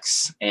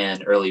NoFX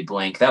and early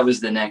Blink. That was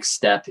the next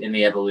step in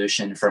the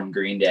evolution from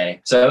Green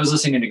Day. So I was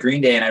listening to Green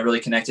Day and I really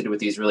connected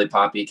with these really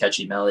poppy,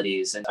 catchy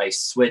melodies. And I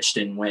switched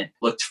and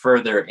looked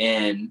further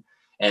in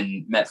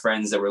and met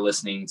friends that were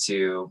listening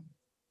to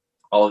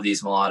all of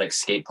these melodic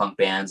skate punk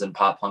bands and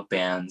pop punk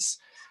bands.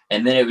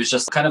 And then it was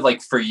just kind of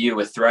like for you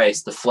with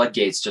Thrice, the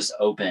floodgates just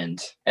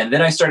opened. And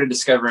then I started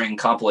discovering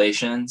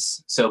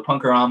compilations. So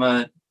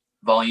Punkorama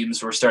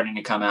volumes were starting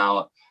to come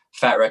out.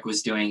 Fat Wreck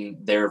was doing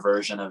their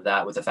version of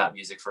that with the Fat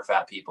Music for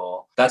Fat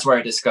People. That's where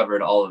I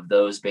discovered all of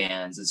those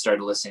bands and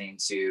started listening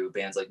to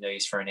bands like No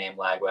Use for a Name,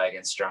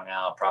 Lagwagon, Strung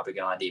Out,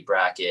 Propagandhi,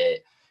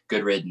 Bracket,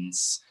 Good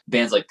Riddance,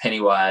 bands like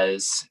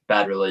Pennywise,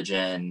 Bad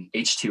Religion,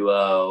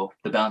 H2O,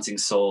 The Bouncing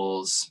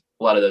Souls,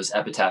 a lot of those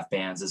Epitaph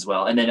bands as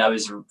well. And then I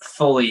was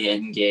fully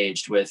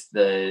engaged with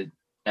the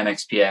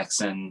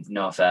MXPX and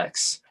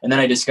NoFX. And then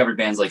I discovered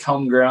bands like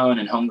Homegrown,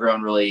 and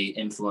Homegrown really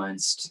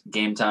influenced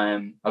Game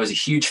Time. I was a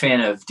huge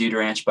fan of Dude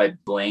Ranch by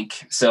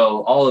Blink.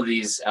 So all of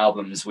these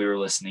albums we were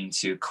listening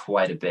to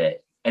quite a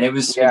bit. And it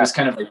was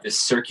kind of like this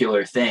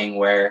circular thing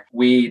where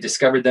we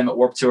discovered them at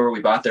Warped Tour.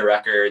 We bought their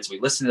records. We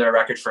listened to their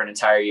records for an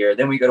entire year.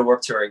 Then we go to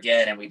Warped Tour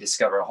again and we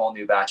discover a whole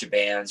new batch of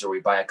bands, or we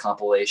buy a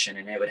compilation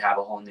and it would have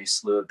a whole new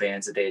slew of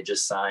bands that they had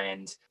just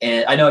signed.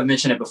 And I know I've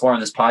mentioned it before on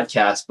this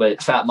podcast,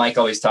 but Fat Mike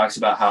always talks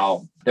about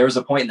how there was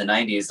a point in the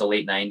 90s, the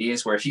late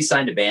 90s, where if he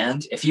signed a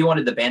band, if he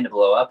wanted the band to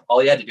blow up, all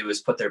he had to do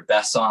was put their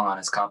best song on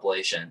his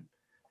compilation.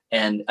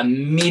 And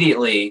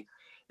immediately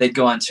they'd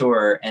go on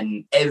tour,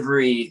 and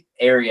every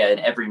area in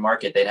every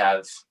market, they'd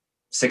have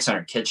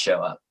 600 kids show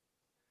up.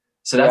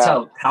 So that's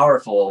how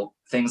powerful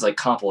things like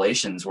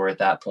compilations were at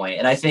that point.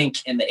 And I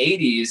think in the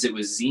 80s, it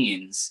was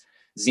zines.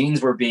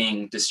 Zines were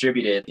being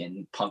distributed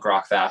in punk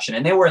rock fashion,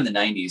 and they were in the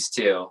 90s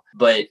too.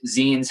 But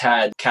zines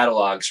had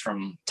catalogs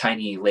from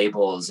tiny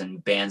labels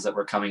and bands that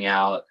were coming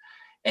out,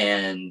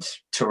 and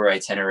tour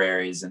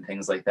itineraries and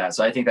things like that.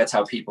 So I think that's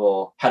how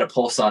people had a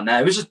pulse on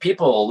that. It was just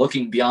people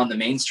looking beyond the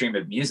mainstream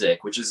of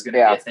music, which is going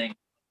to be a thing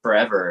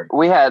forever.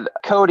 We had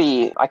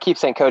Cody, I keep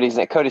saying Cody's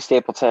name, Cody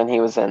Stapleton.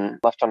 He was in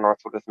Left on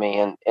Northwood with me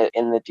and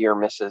in the Dear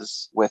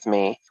Misses with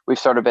me. We've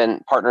sort of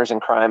been partners in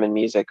crime and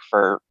music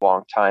for a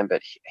long time,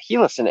 but he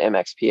listened to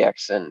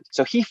MXPX. And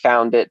so he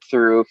found it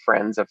through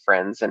friends of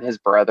friends, and his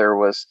brother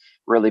was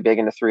really big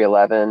into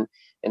 311.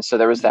 And so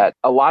there was a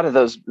lot of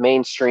those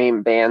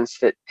mainstream bands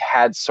that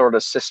had sort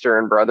of sister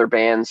and brother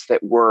bands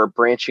that were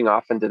branching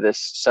off into this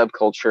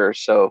subculture.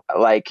 So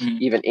like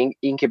even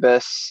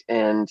Incubus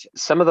and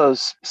some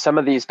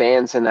of these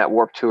bands in that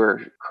Warped Tour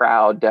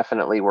crowd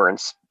definitely were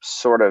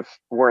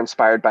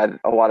inspired by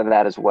a lot of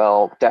that as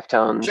well.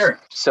 Deftones. Sure.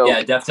 So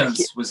yeah,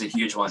 Deftones was a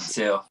huge one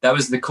too. That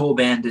was the cool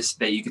band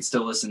that you could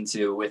still listen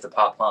to with the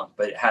pop punk,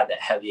 but it had that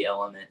heavy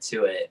element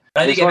to it.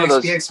 But I think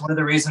MXPX, one of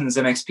the reasons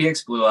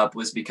MXPX blew up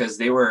was because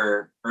they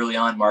were early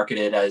on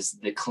marketed as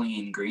the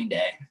clean Green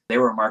Day. They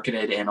were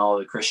marketed in all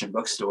the Christian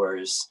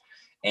bookstores,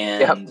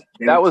 and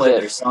they would play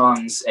their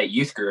songs at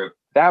youth group.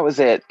 That was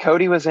it.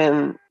 Cody was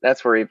in,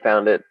 that's where he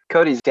found it.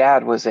 Cody's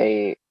dad was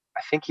I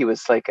think he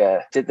was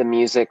did the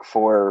music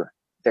for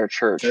their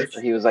church.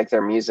 He was like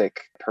their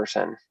music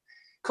person.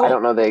 Cool. I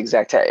don't know the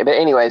exact, but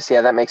anyways,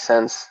 yeah, that makes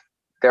sense.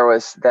 There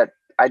was that,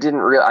 I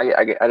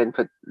didn't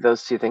put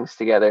those two things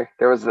together.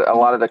 There was a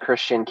lot of the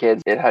Christian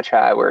kids at Hutch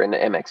High were into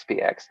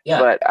MXPX. Yeah.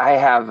 But I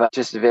have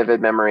just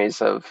vivid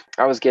memories of,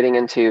 I was getting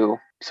into,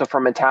 so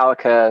from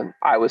Metallica,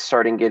 I was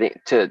starting getting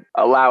to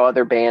allow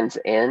other bands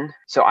in.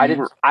 So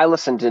I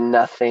listened to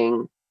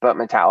nothing but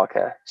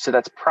Metallica. So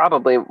that's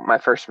probably my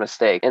first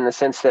mistake, in the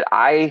sense that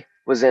I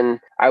was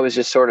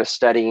just sort of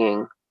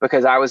studying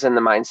because I was in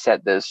the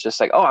mindset that's just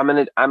like, oh,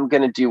 I'm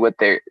gonna do what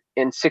they're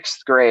in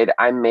 6th grade.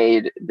 I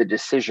made the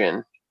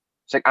decision.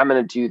 It's like, I'm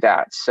gonna do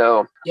that.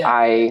 So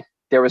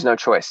there was no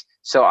choice.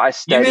 So I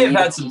studied. You may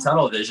have had some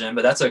tunnel vision,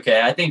 but that's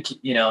okay. I think,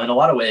 in a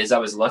lot of ways I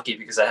was lucky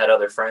because I had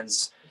other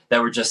friends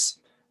that were just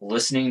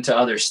listening to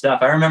other stuff.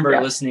 I remember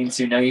listening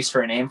to No Use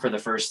for a Name for the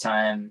first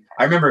time.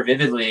 I remember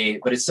vividly,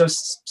 but it's so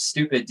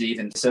stupid to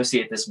even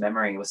associate this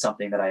memory with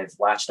something that I've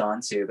latched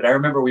onto. But I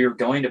remember we were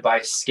going to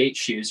buy skate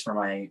shoes for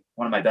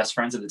one of my best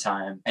friends at the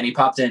time. And he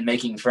popped in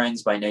Making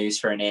Friends by No Use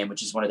for a Name,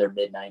 which is one of their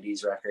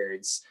mid-90s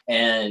records.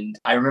 And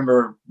I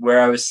remember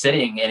where I was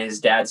sitting in his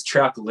dad's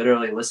truck,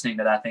 literally listening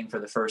to that thing for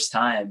the first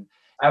time.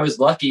 I was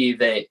lucky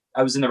that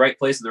I was in the right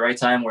place at the right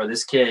time where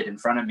this kid in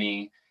front of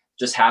me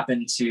just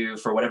happened to,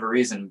 for whatever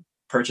reason,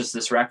 purchase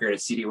this record at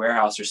CD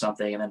Warehouse or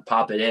something and then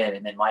pop it in,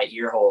 and then my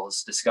ear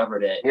holes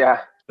discovered it. Yeah.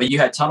 But you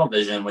had tunnel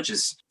vision, which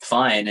is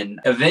fine. And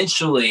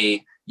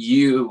eventually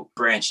you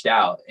branched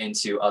out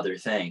into other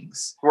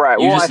things. Right.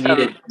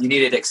 You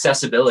needed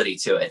accessibility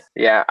to it.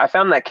 Yeah. I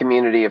found that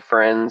community of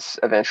friends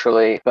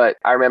eventually, but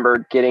I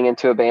remember getting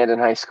into a band in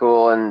high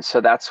school. And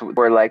so that's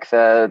where like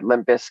the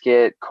Limp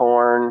Bizkit,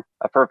 Korn,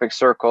 A Perfect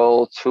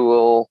Circle,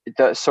 Tool,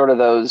 sort of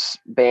those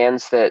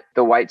bands that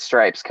the White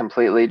Stripes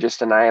completely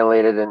just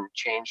annihilated and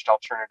changed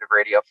alternative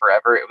radio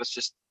forever. It was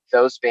just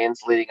those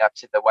bands leading up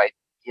to the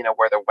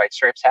where the White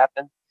Stripes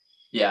happened.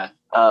 Yeah.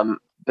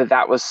 But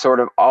that was sort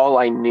of all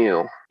I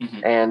knew.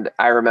 Mm-hmm. And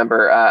I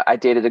remember I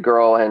dated a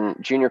girl in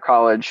junior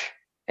college,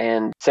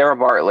 and Sarah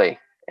Bartley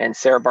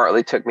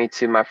took me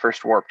to my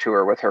first Warped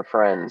Tour with her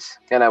friends.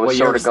 And I was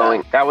sort of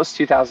going, that was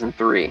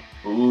 2003.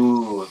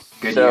 Ooh,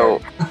 good year.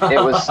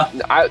 It was,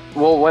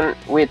 when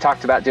we had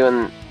talked about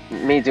doing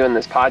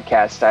this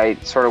podcast, I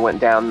sort of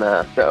went down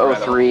the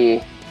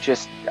 03.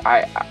 Just,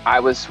 I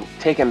was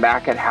taken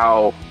back at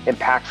how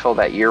impactful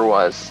that year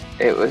was.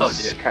 It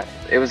was,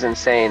 it was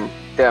insane.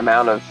 The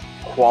amount of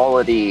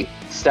quality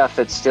stuff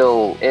that's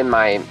still in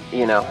my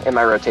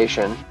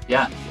rotation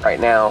right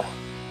now.